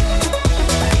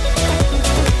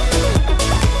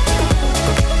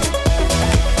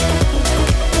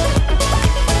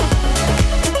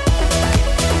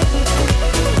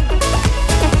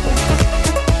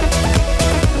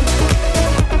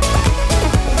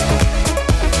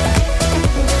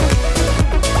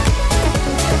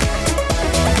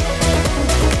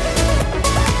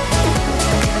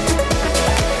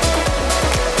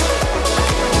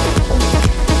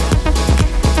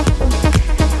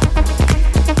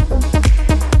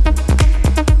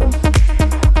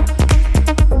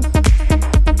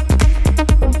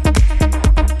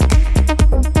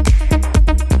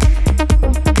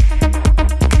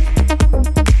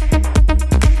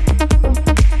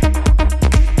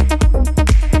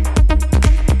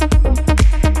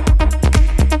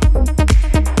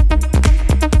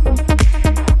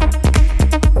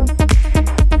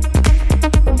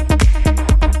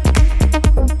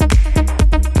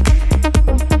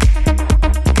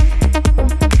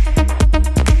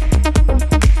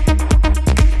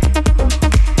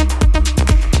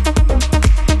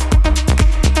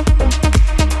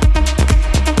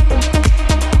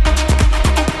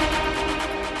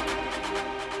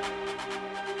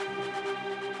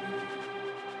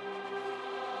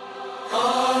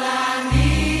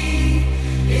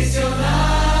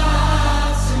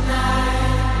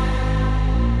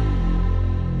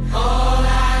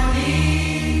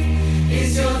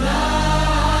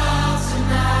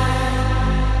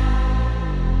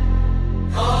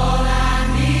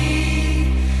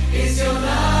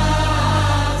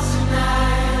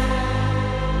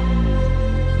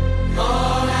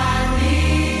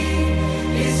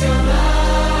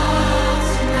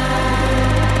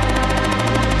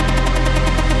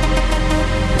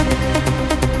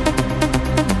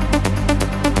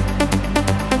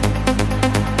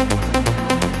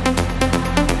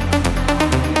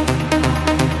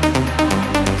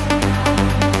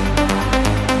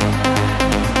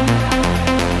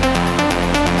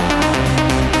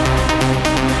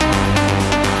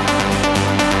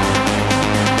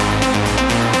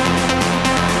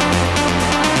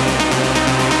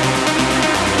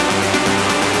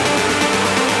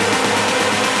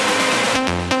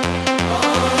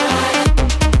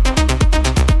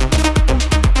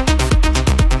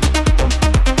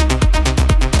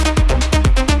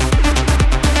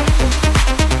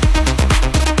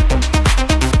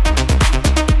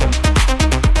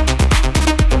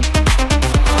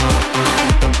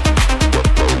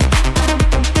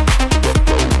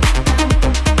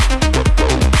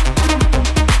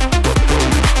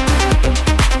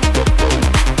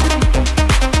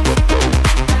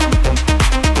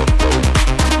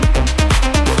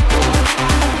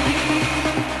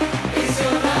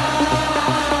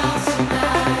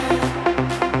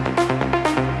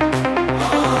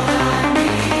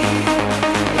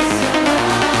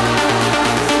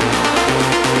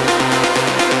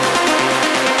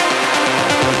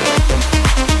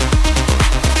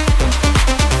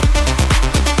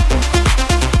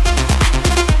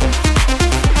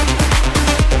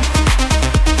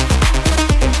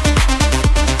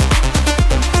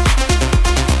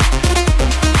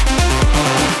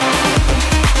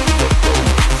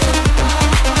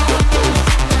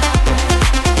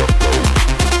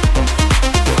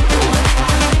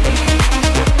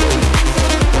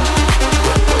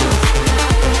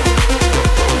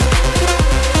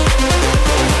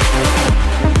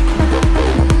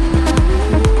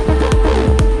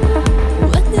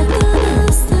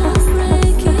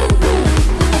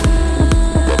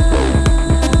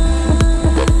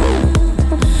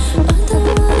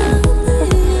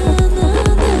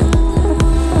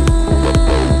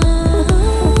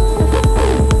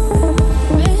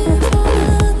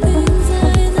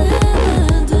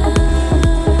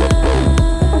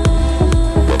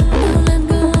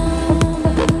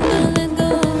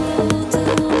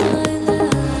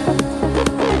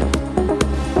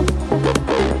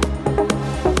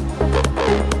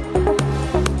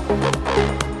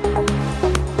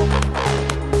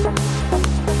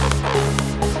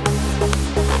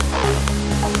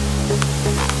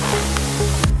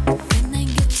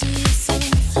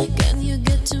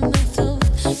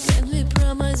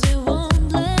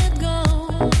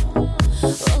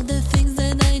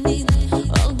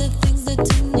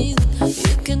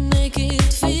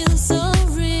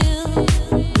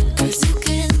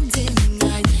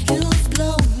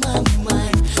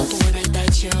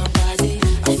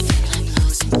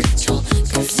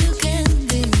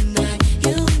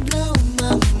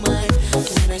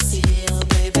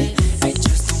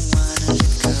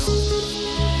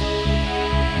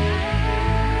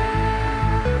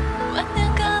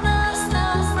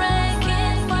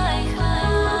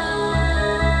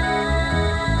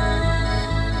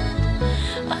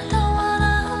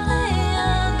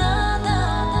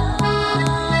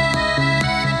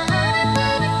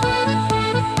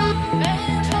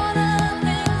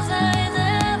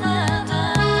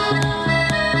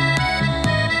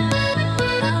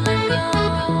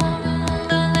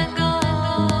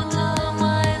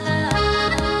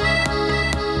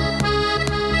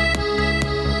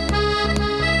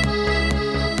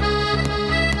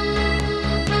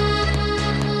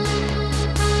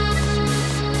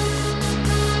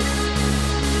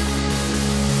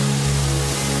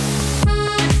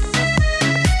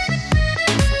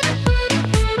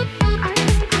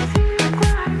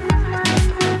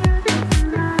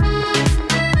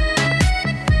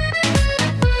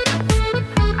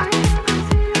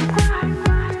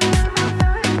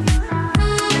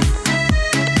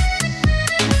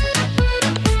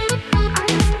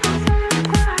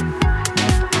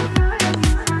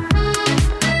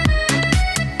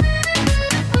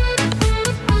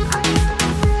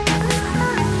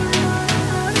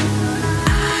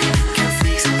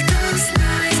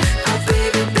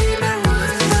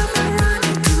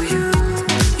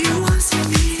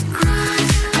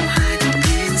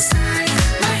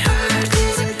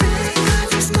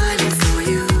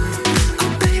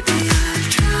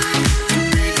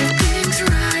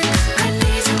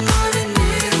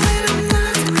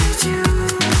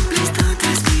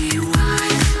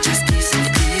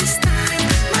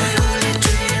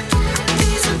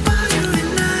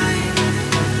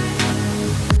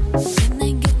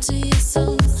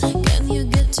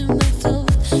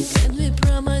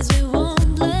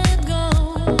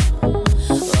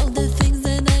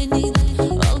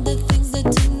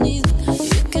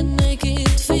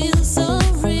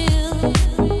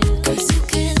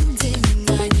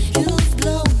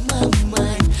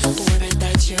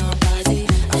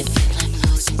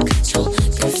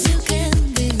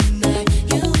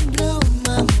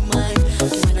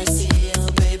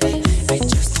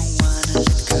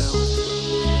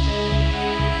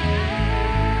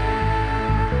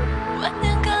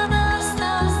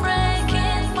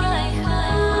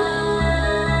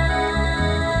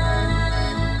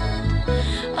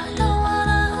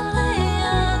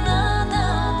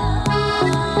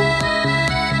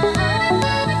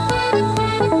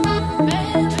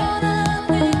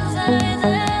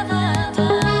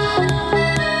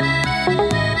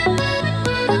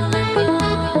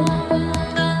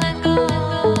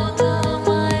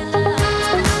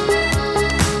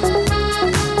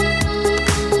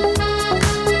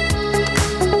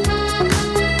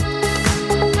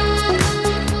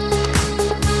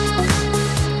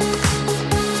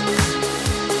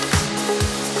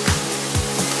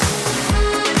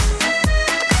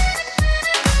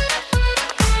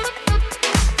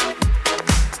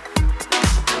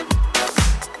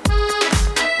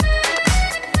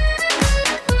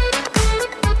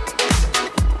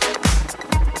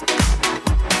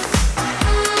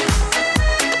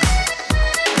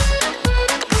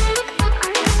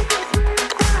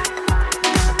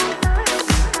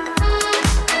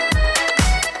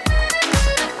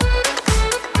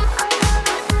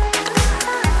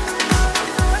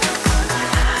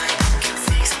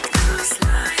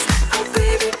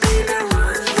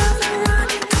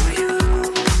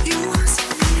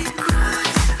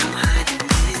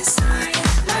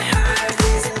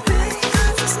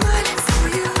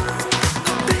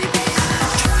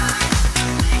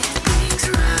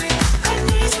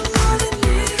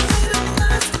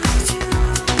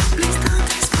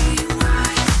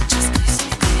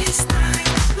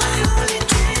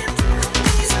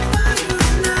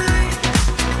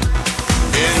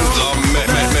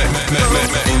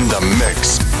 the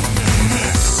mix.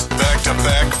 Back to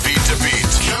back, beat to beat.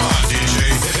 Come on, DJ.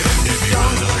 If you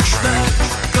want another track.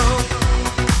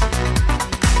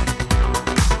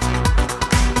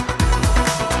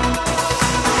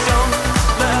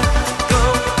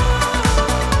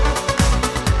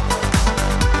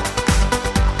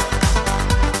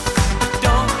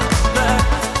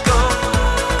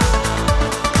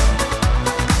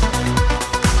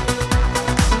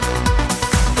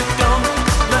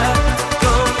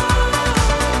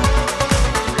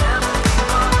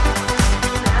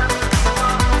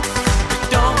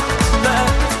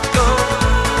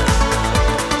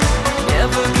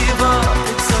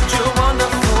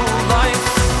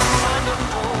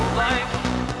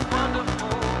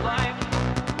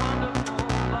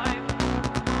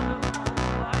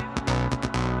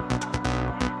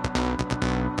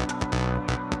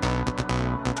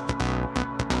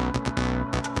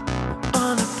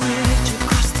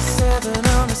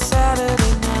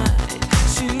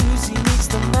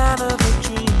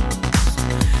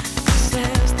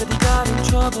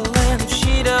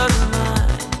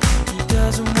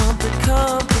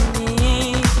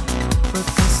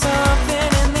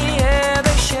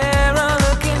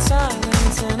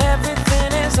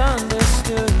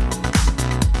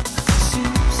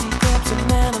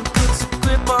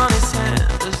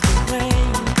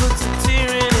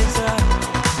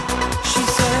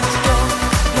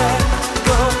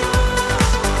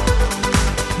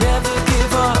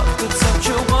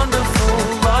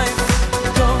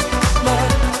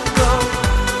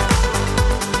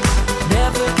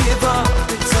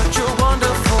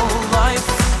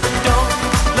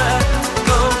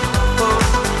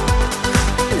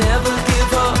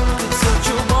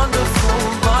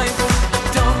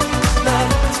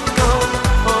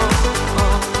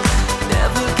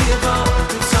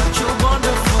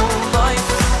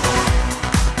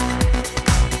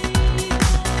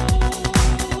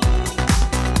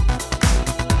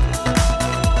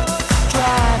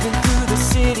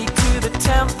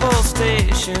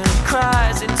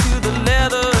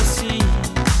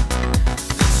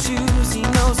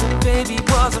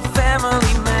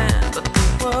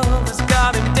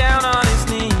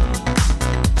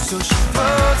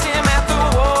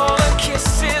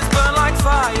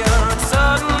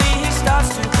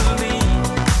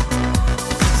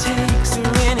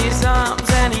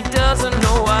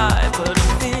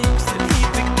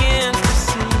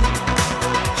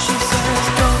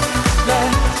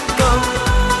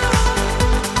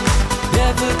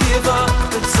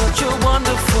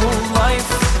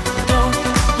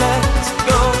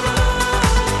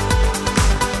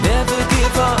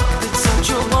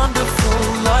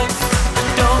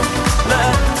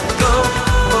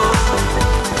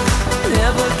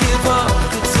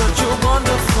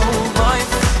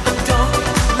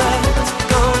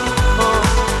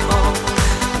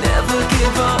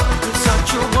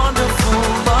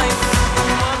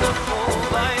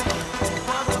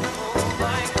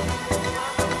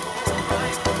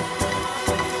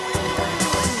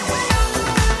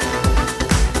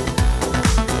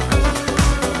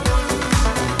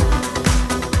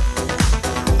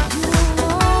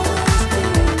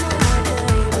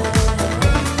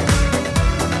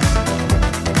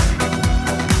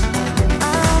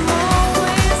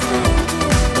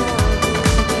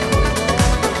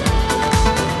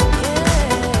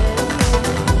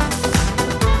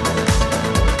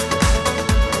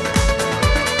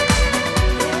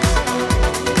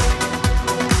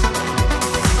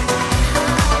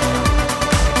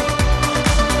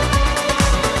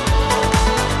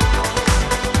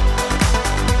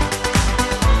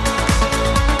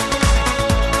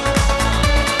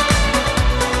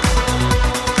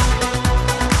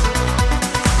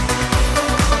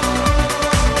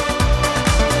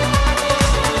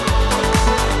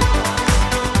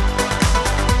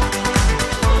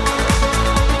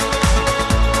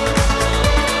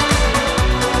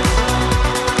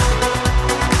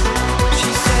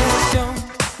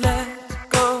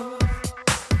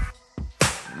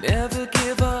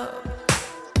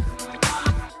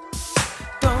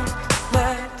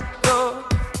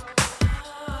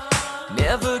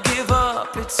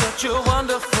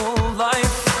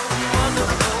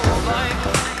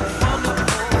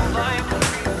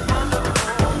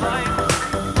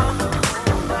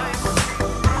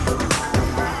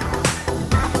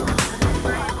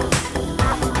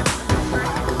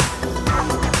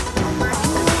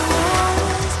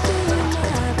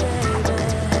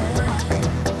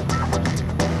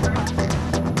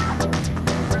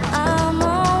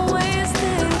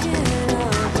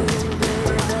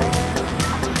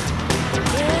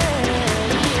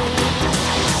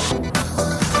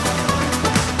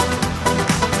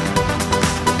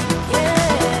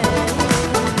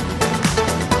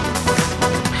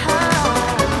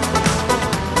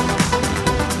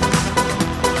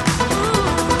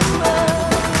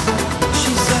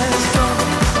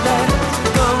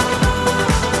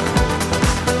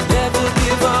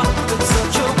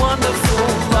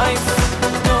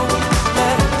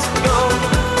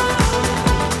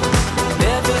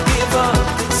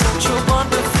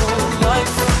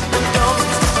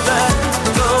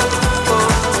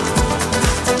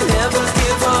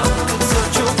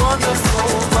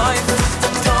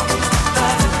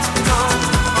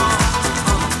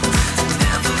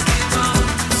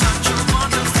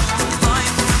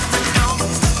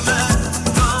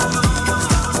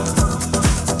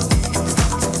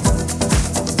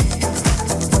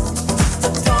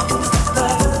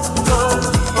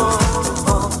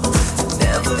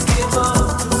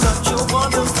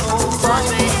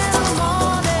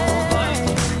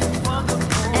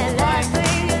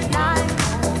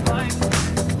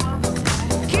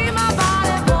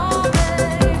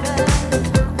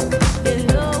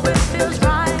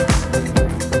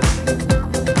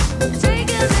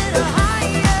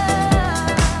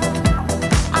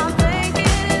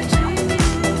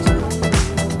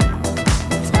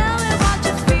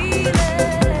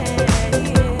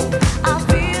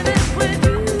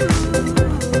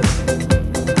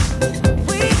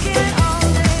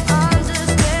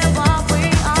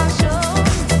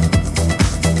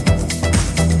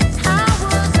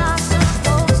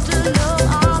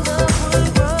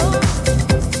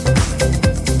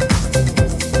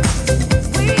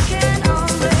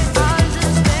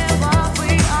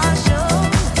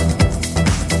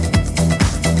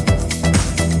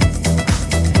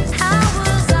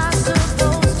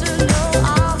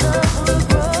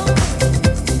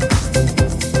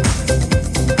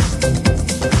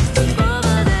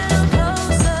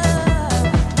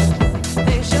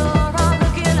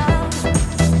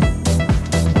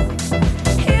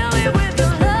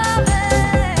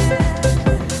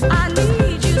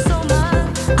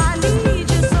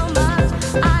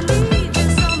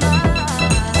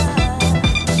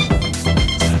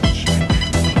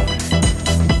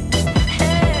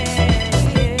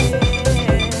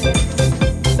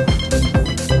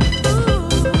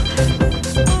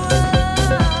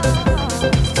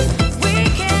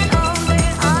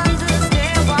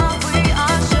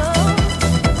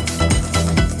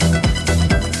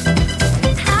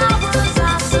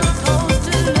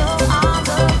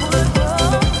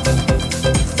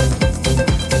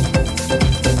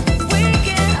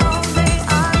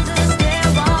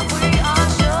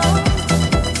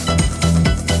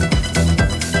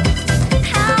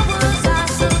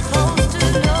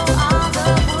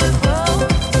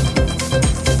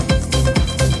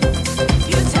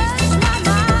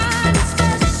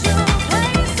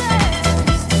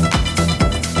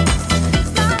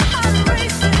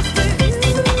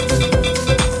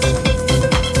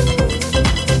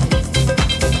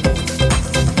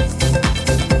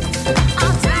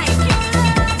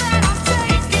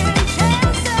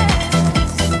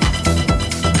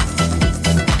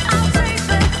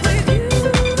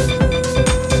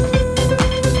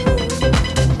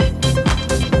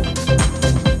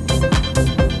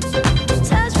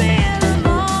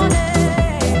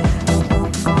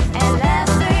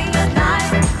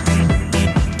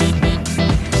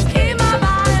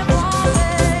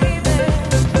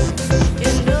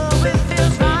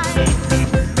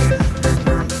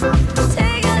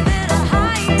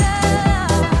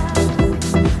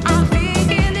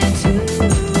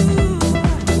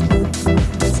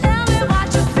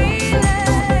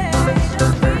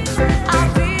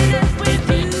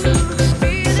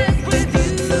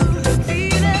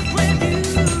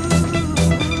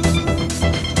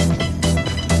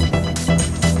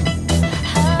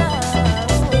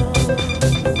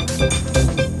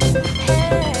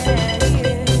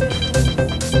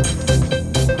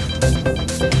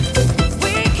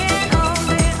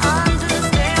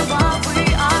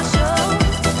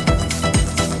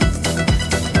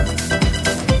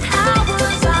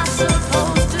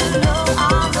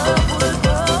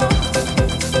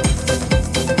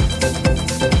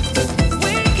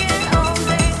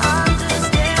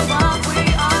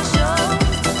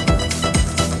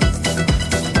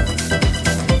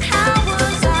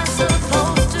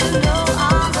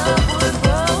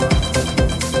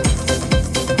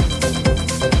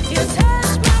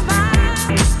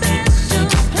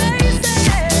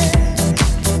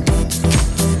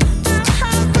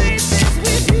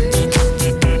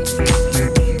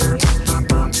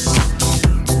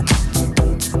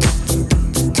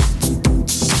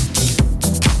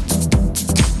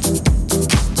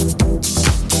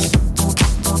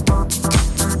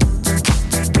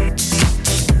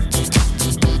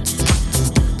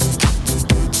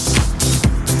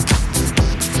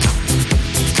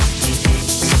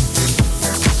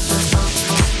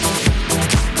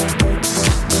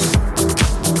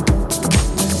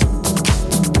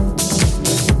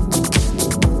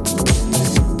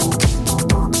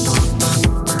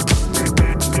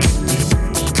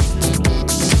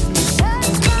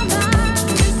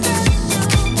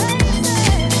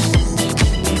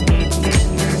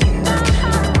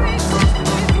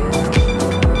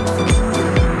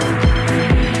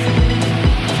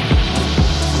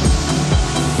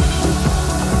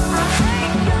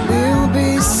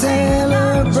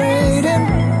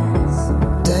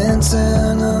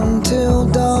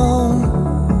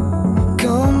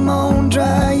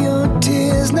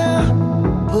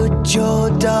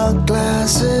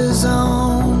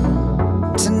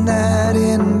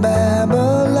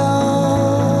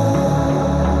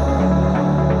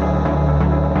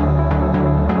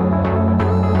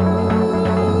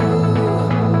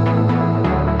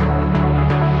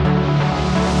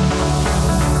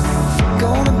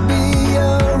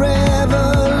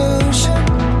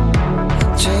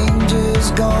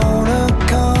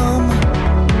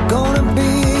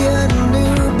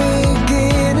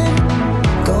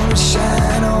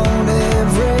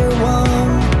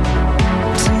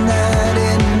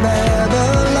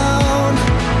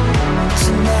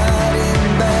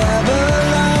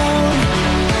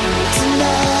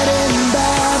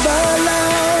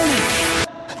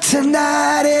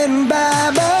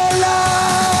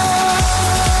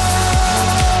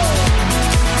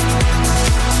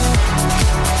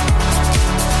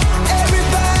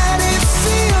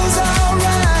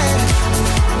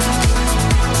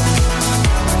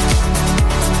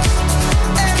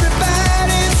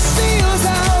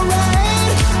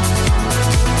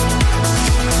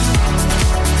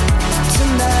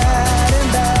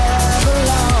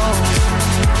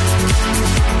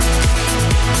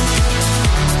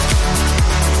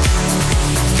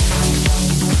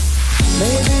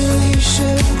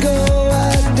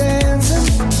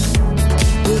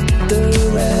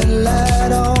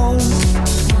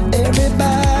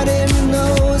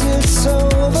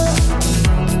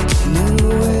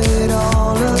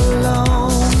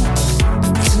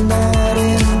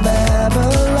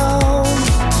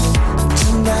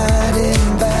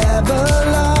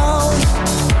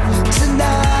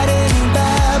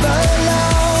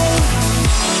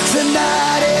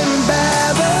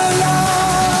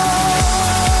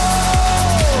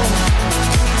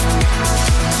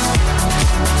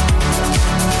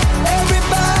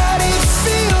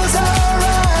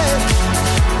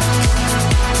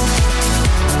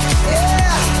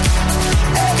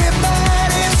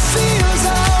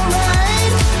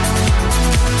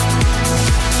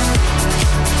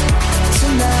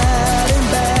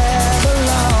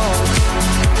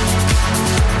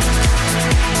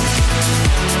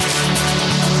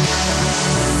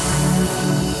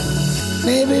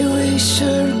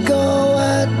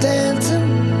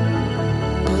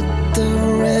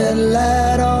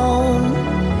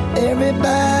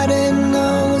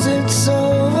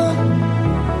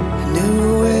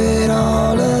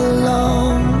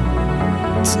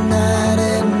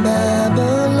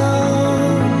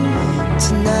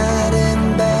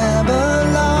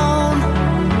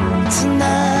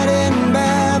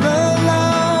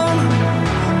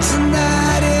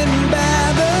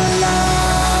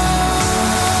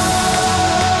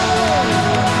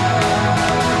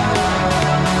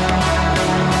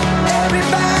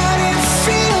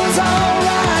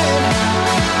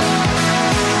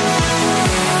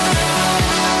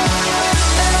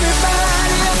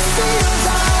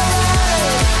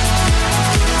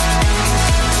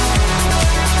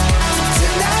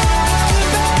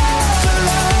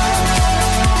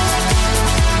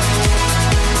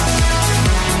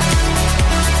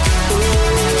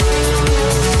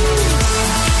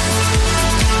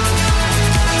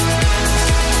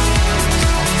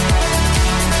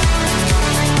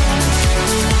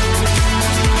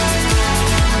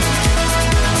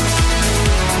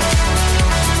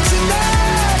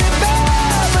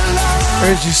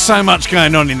 There's just so much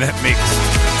going on in that mix.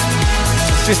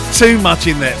 There's just too much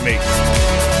in that mix.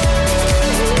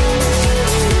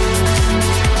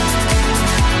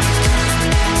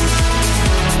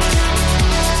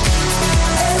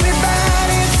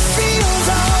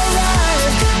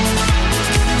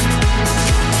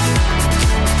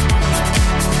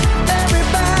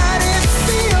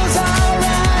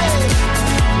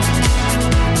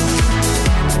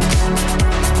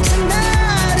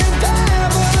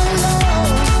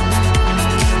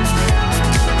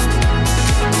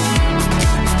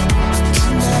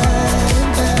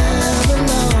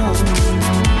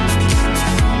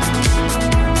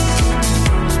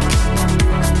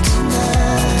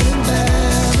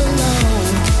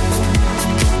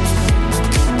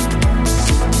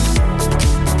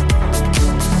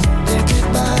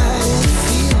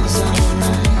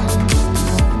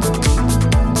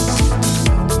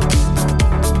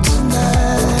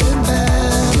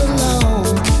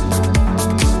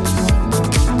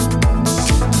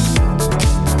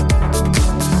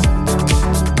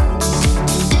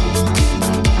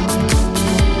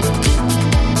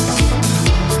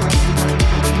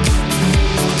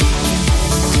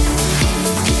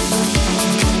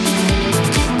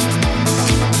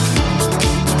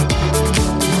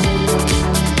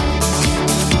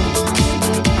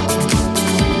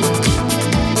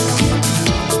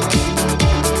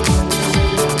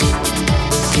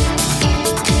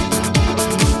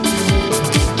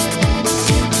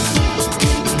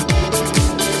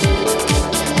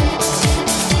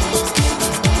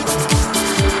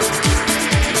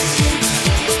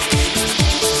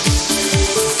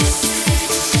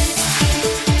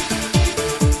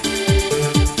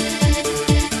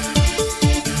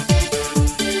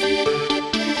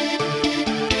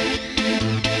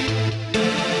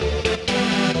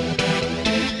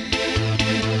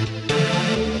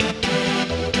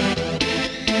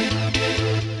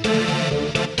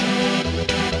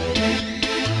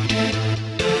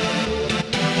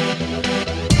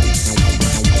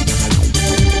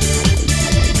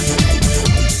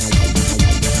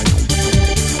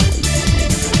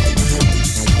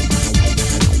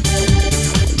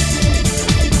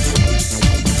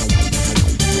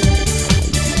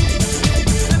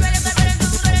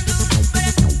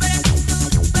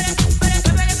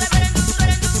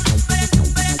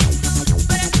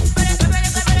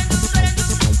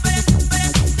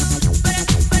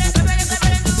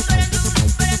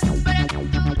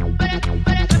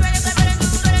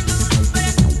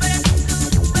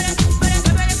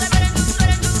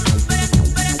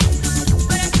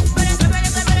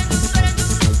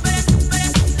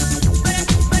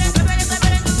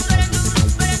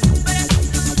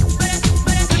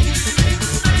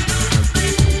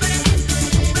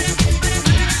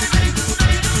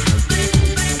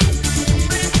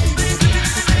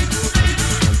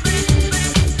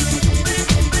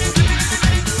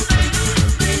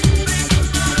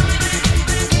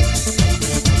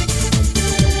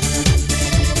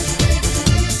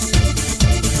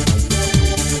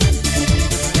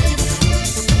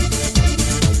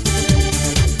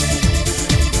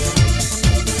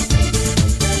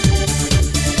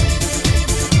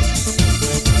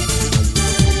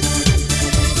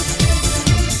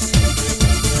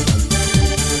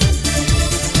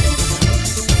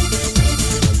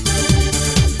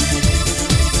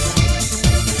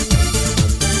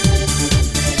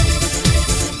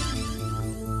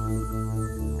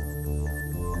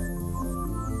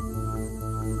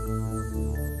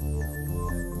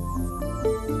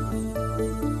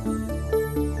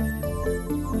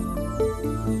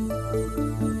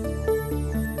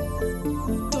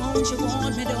 Don't you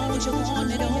want me, don't you want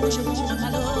me, don't you want my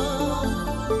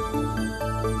love?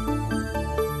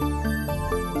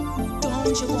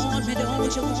 Don't you want me,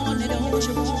 don't you want me, don't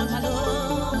you want my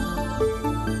love?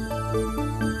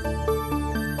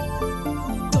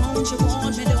 Don't you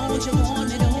want me, don't you want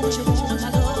me, don't you want my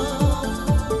love?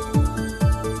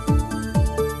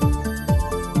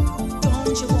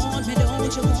 Don't you want me,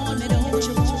 don't you want me, don't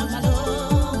you want my love?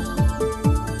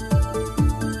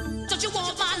 Don't you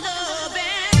want my love,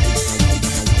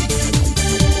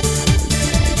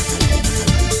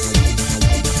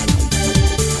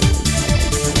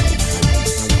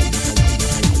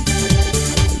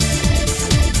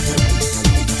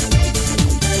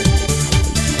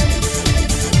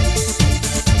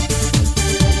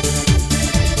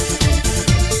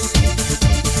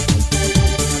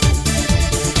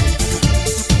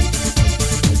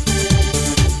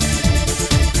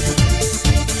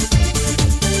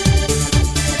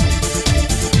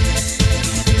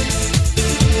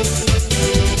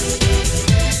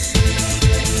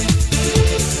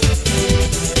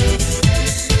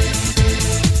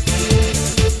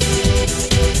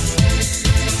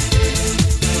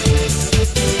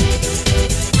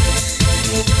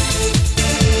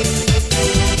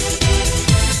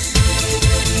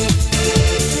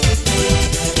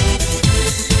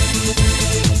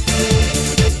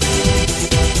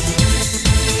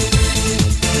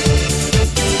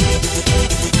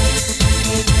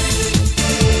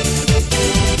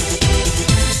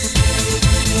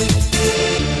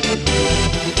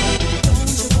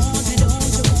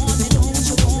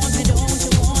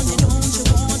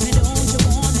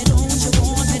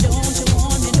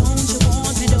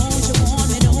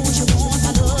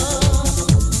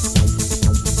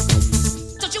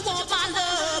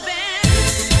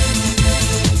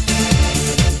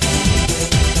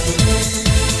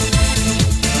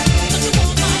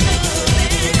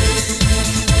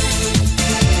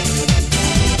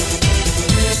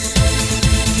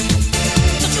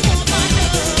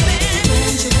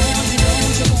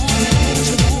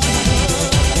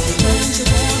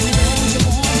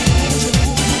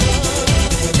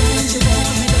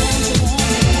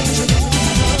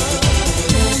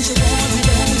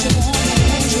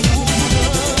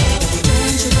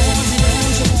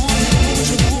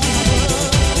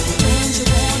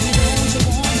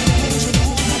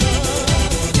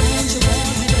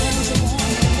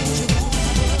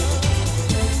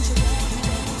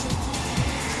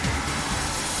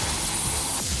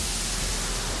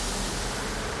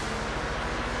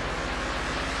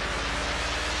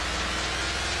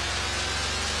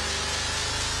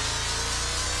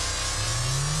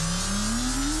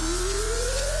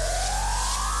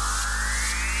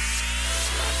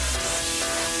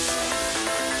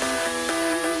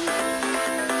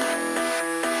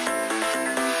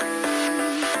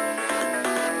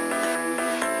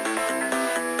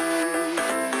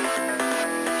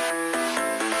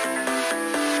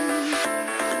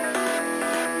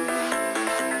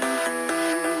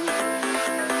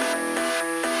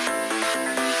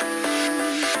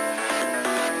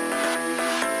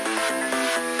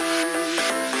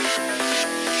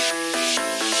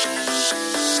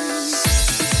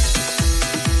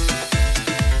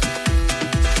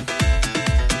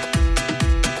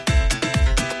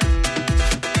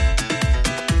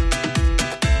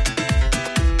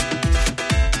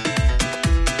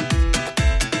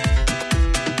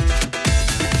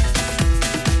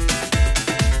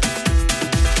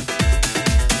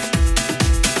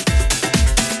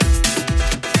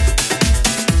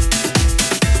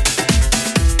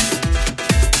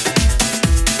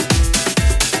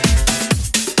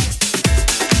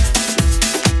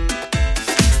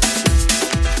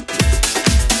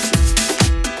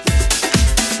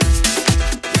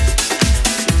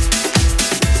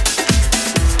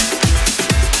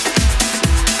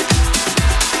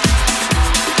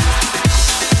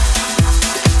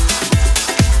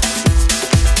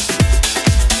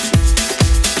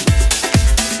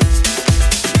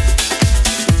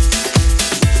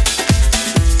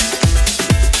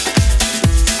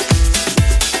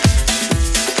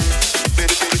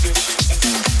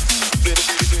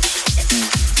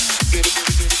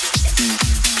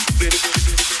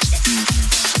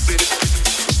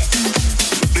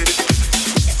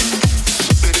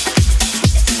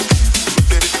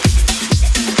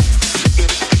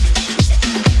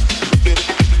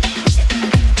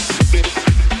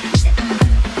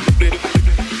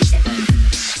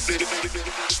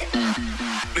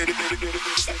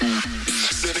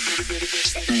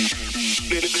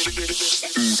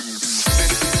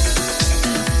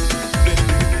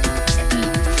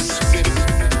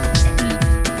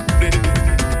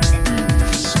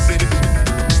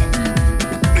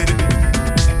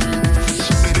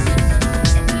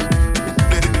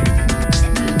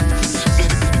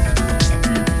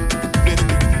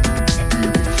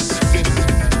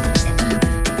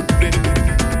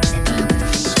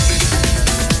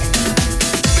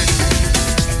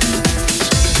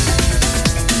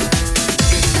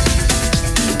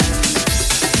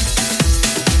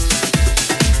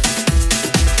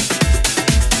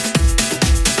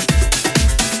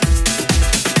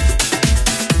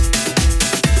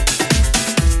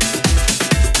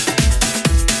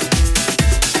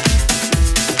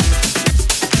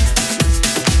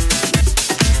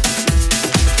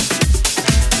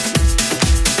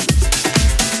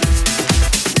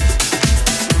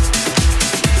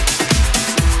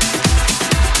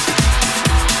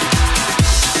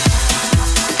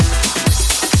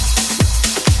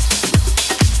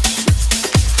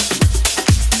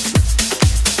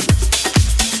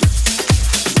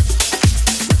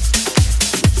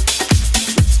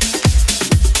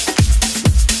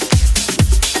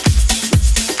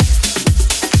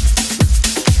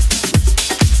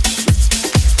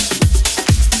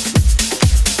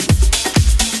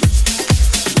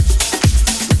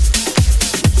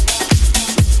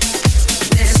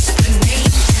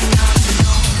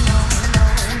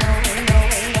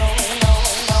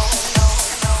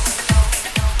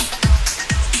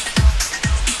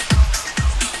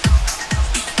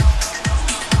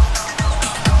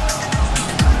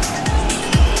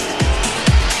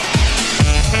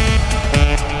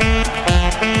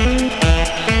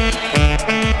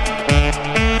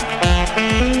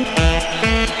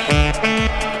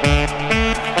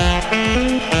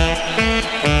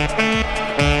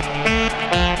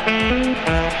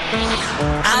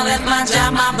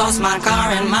 lost my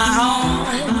car and my home.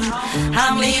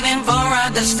 I'm leaving for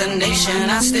a destination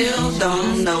I still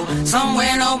don't know.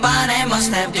 Somewhere nobody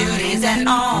must have duties at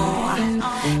all.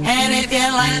 And if you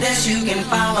like this, you can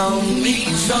follow me.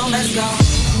 So let's go.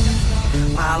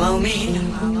 Follow me.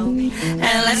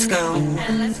 And let's go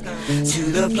to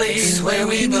the place where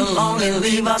we belong and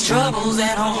leave our troubles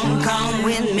at home. Come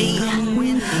with me.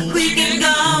 We can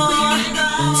go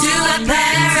to a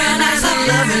paradise of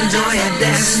love and joy, a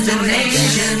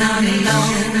destination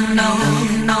unknown. No,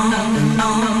 no, no, no,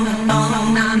 no,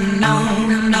 no, no,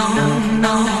 no,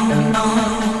 no,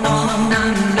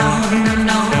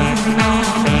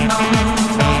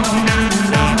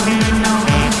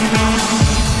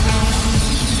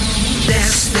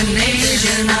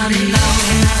 destination unknown.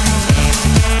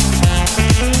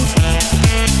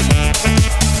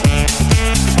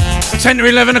 Ten to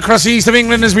 11 across the east of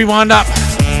England as we wind up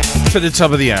to the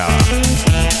top of the hour.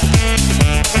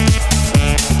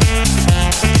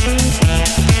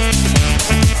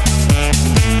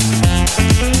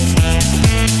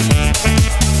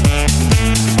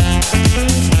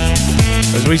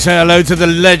 As we say hello to the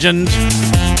legend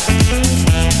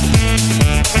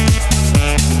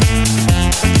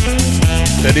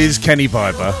that is Kenny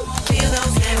Piper.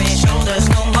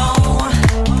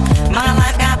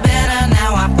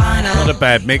 Not a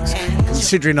bad mix,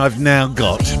 considering I've now have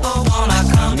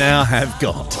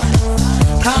got.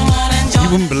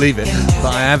 You wouldn't believe it,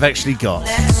 but I have actually got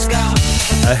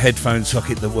a headphone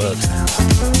socket that works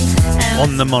now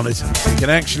on the monitor. You can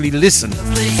actually listen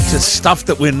to stuff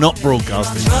that we're not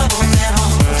broadcasting.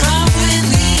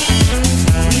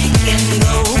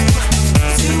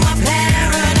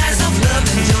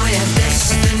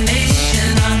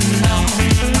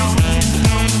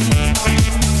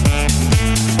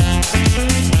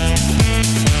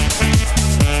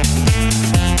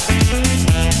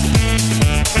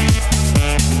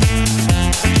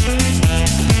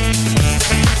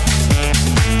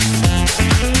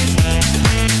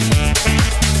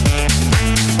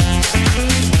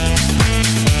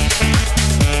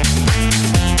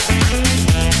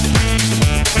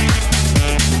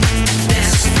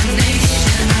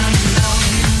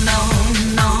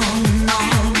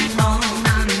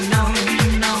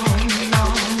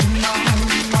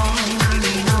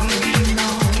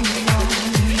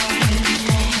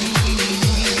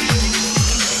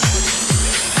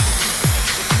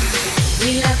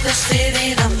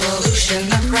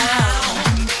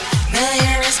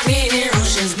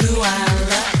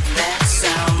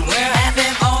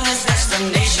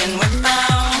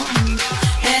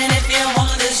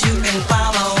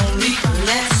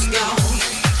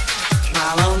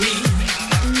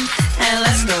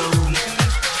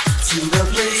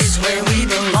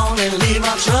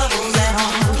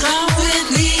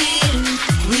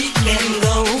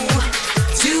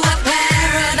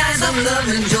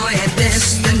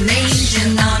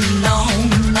 Destination unknown,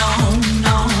 no,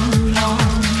 no, no,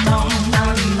 no.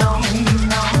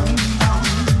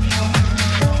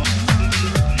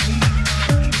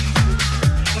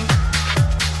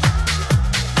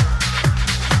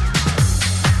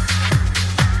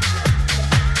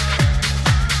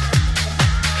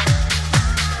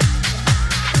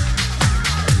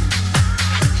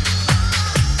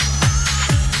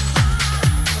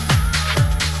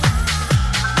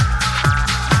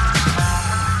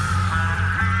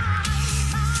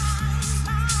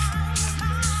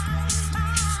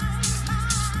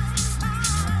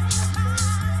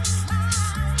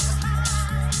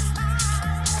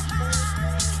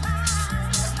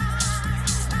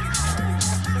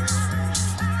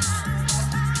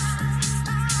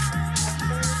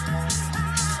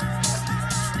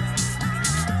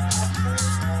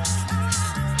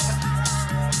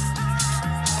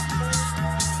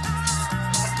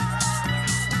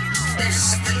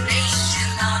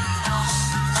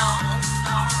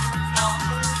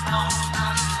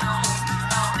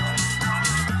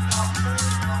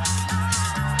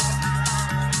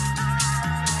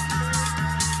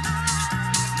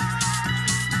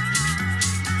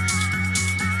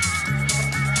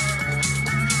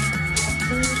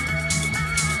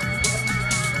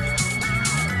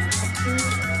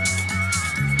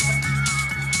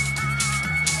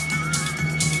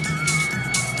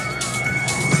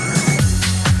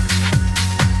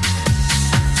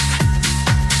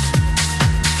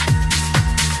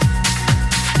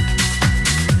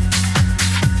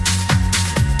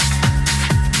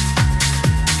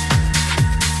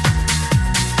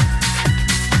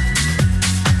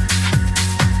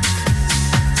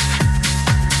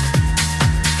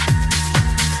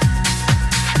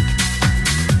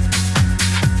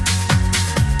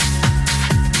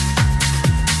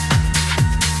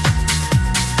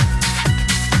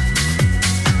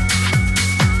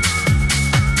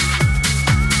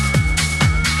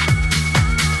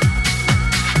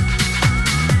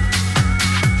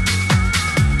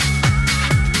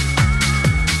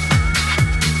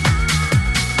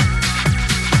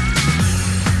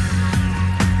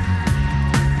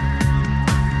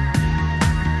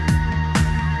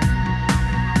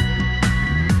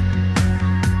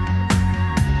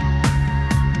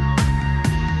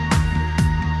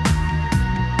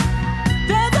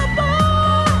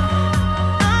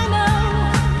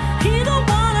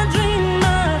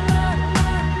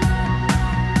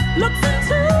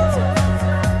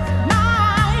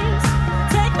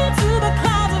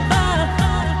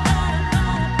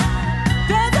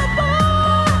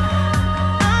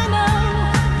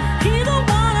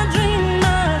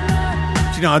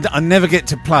 you know, I never get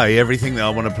to play everything that I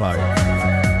want to play.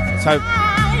 So,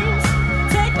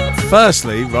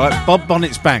 firstly, right, Bob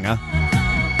Bonnet's banger,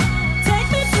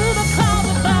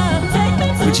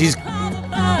 which is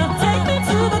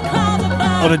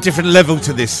on a different level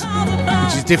to this,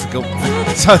 which is difficult.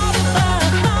 So,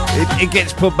 it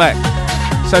gets put back.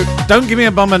 So, don't give me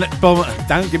a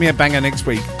don't give me a banger next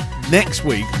week. Next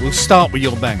week, we'll start with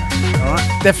your banger. All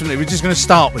right? Definitely, we're just going to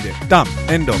start with it. Done.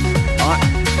 End of. All right?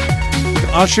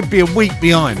 I should be a week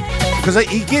behind because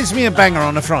he gives me a banger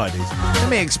on a Friday. Let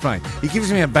me explain. He gives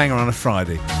me a banger on a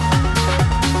Friday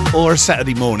or a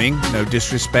Saturday morning. No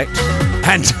disrespect.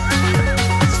 And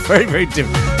it's very, very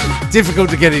difficult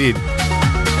to get it in.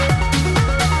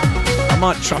 I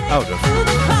might try. Hold on.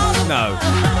 No.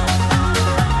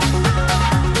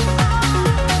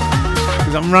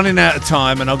 I'm running out of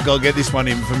time and I've got to get this one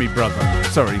in for me brother.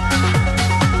 Sorry.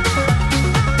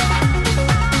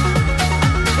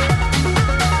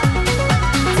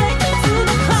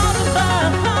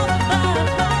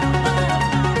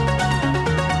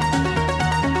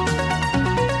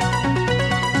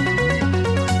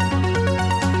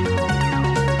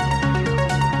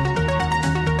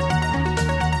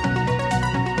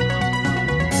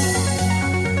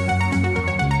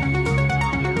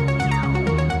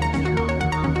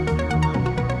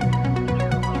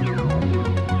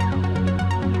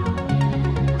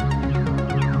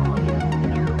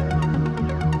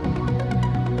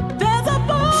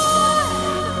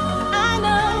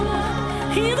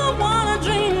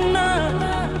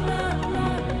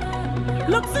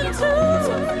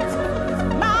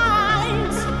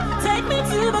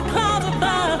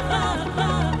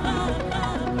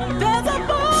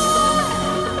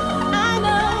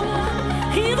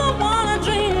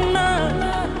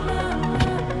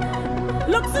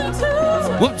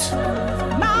 Whoops.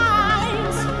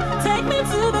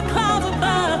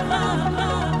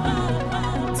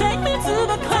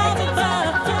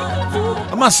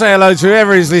 I must say hello to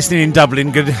whoever is listening in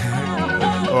Dublin, good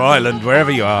or Ireland, wherever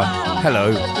you are. Hello.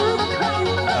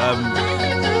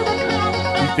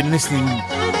 You've been listening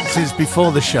since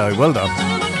before the show. Well done.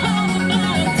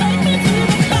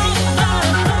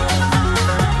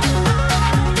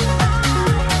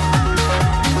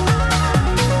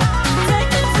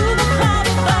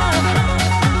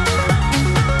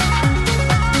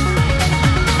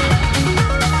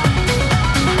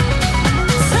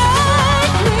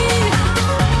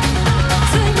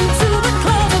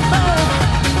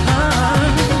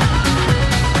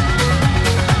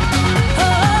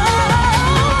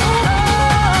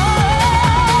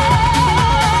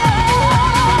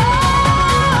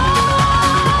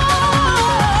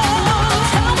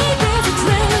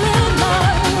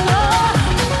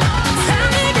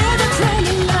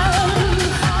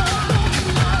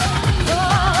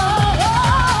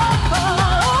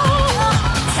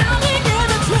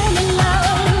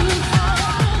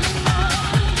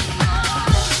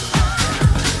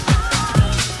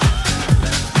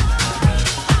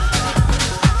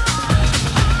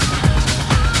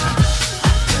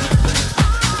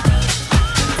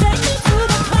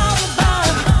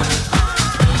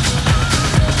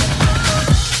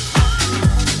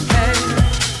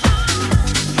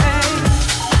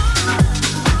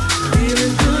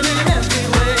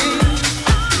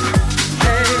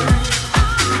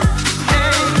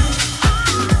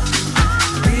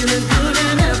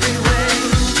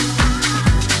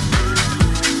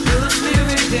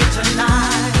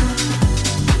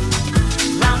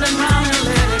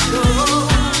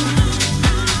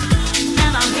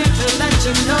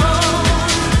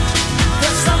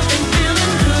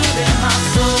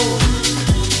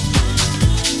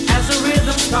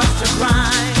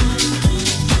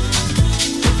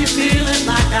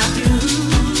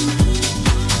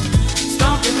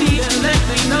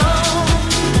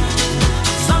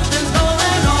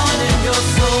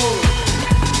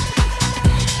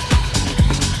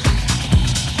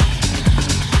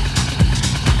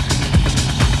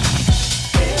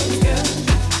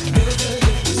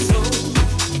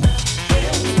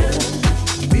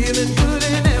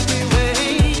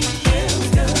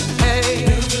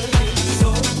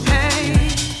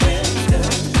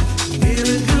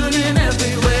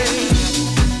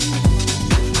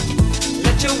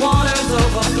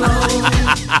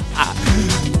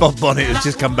 Bob Bonnet has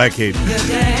just come back in,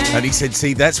 and he said,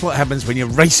 "See, that's what happens when you're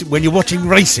racing, when you're watching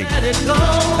racing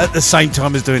at the same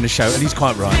time as doing the show." And he's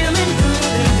quite right.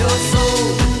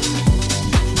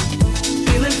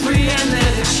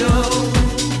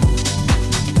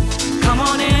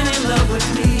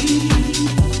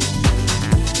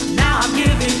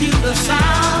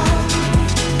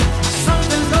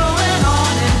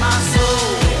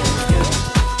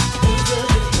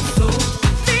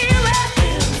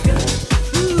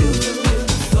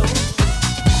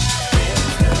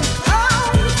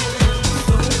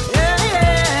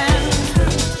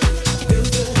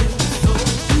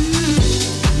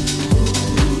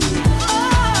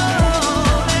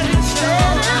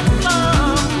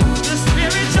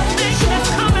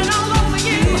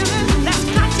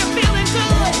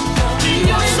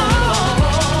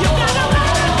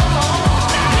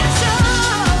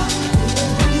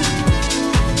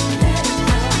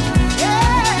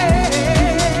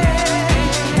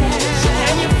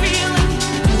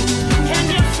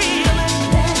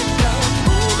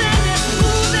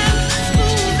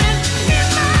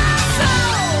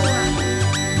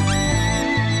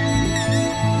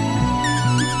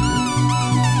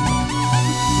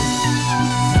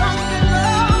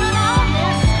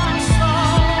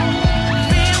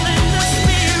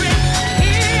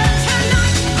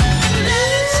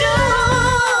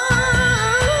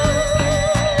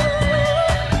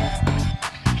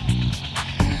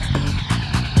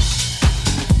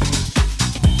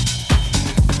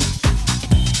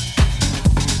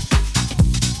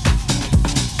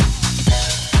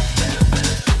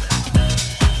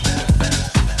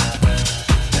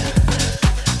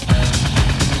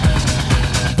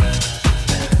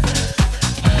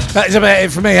 That is about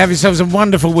it for me. Have yourselves a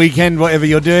wonderful weekend, whatever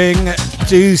you're doing.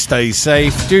 Do stay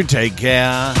safe. Do take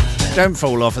care. Don't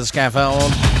fall off the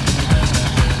scaffold.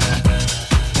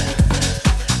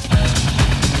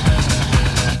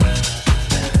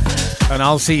 And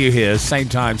I'll see you here, same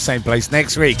time, same place,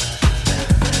 next week.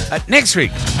 Next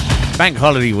week, bank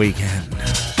holiday weekend.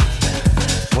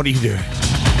 What are you doing?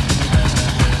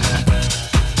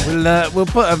 We'll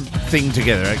put a thing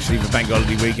together, actually, for bank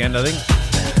holiday weekend, I think.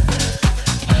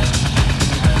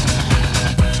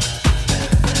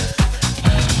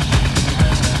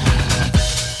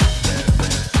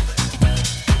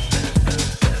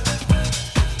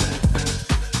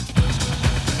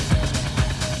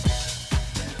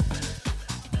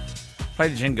 Play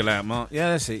the jingle out, Mark.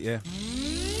 Yeah, that's it, yeah.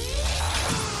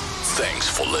 Thanks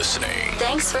for listening.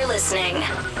 Thanks for listening.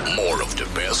 More of the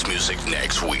best music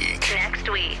next week. Next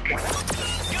week.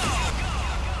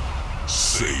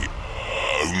 Say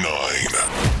 09.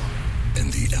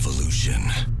 And the evolution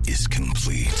is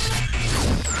complete.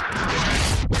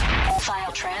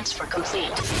 File transfer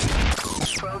complete.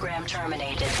 Program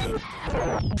terminated.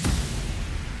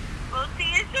 We'll see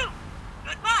you soon.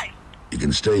 Goodbye. You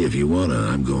can stay if you wanna.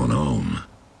 I'm going home.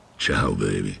 Ciao,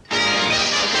 baby.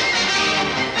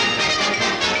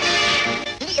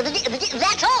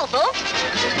 That's all, folks.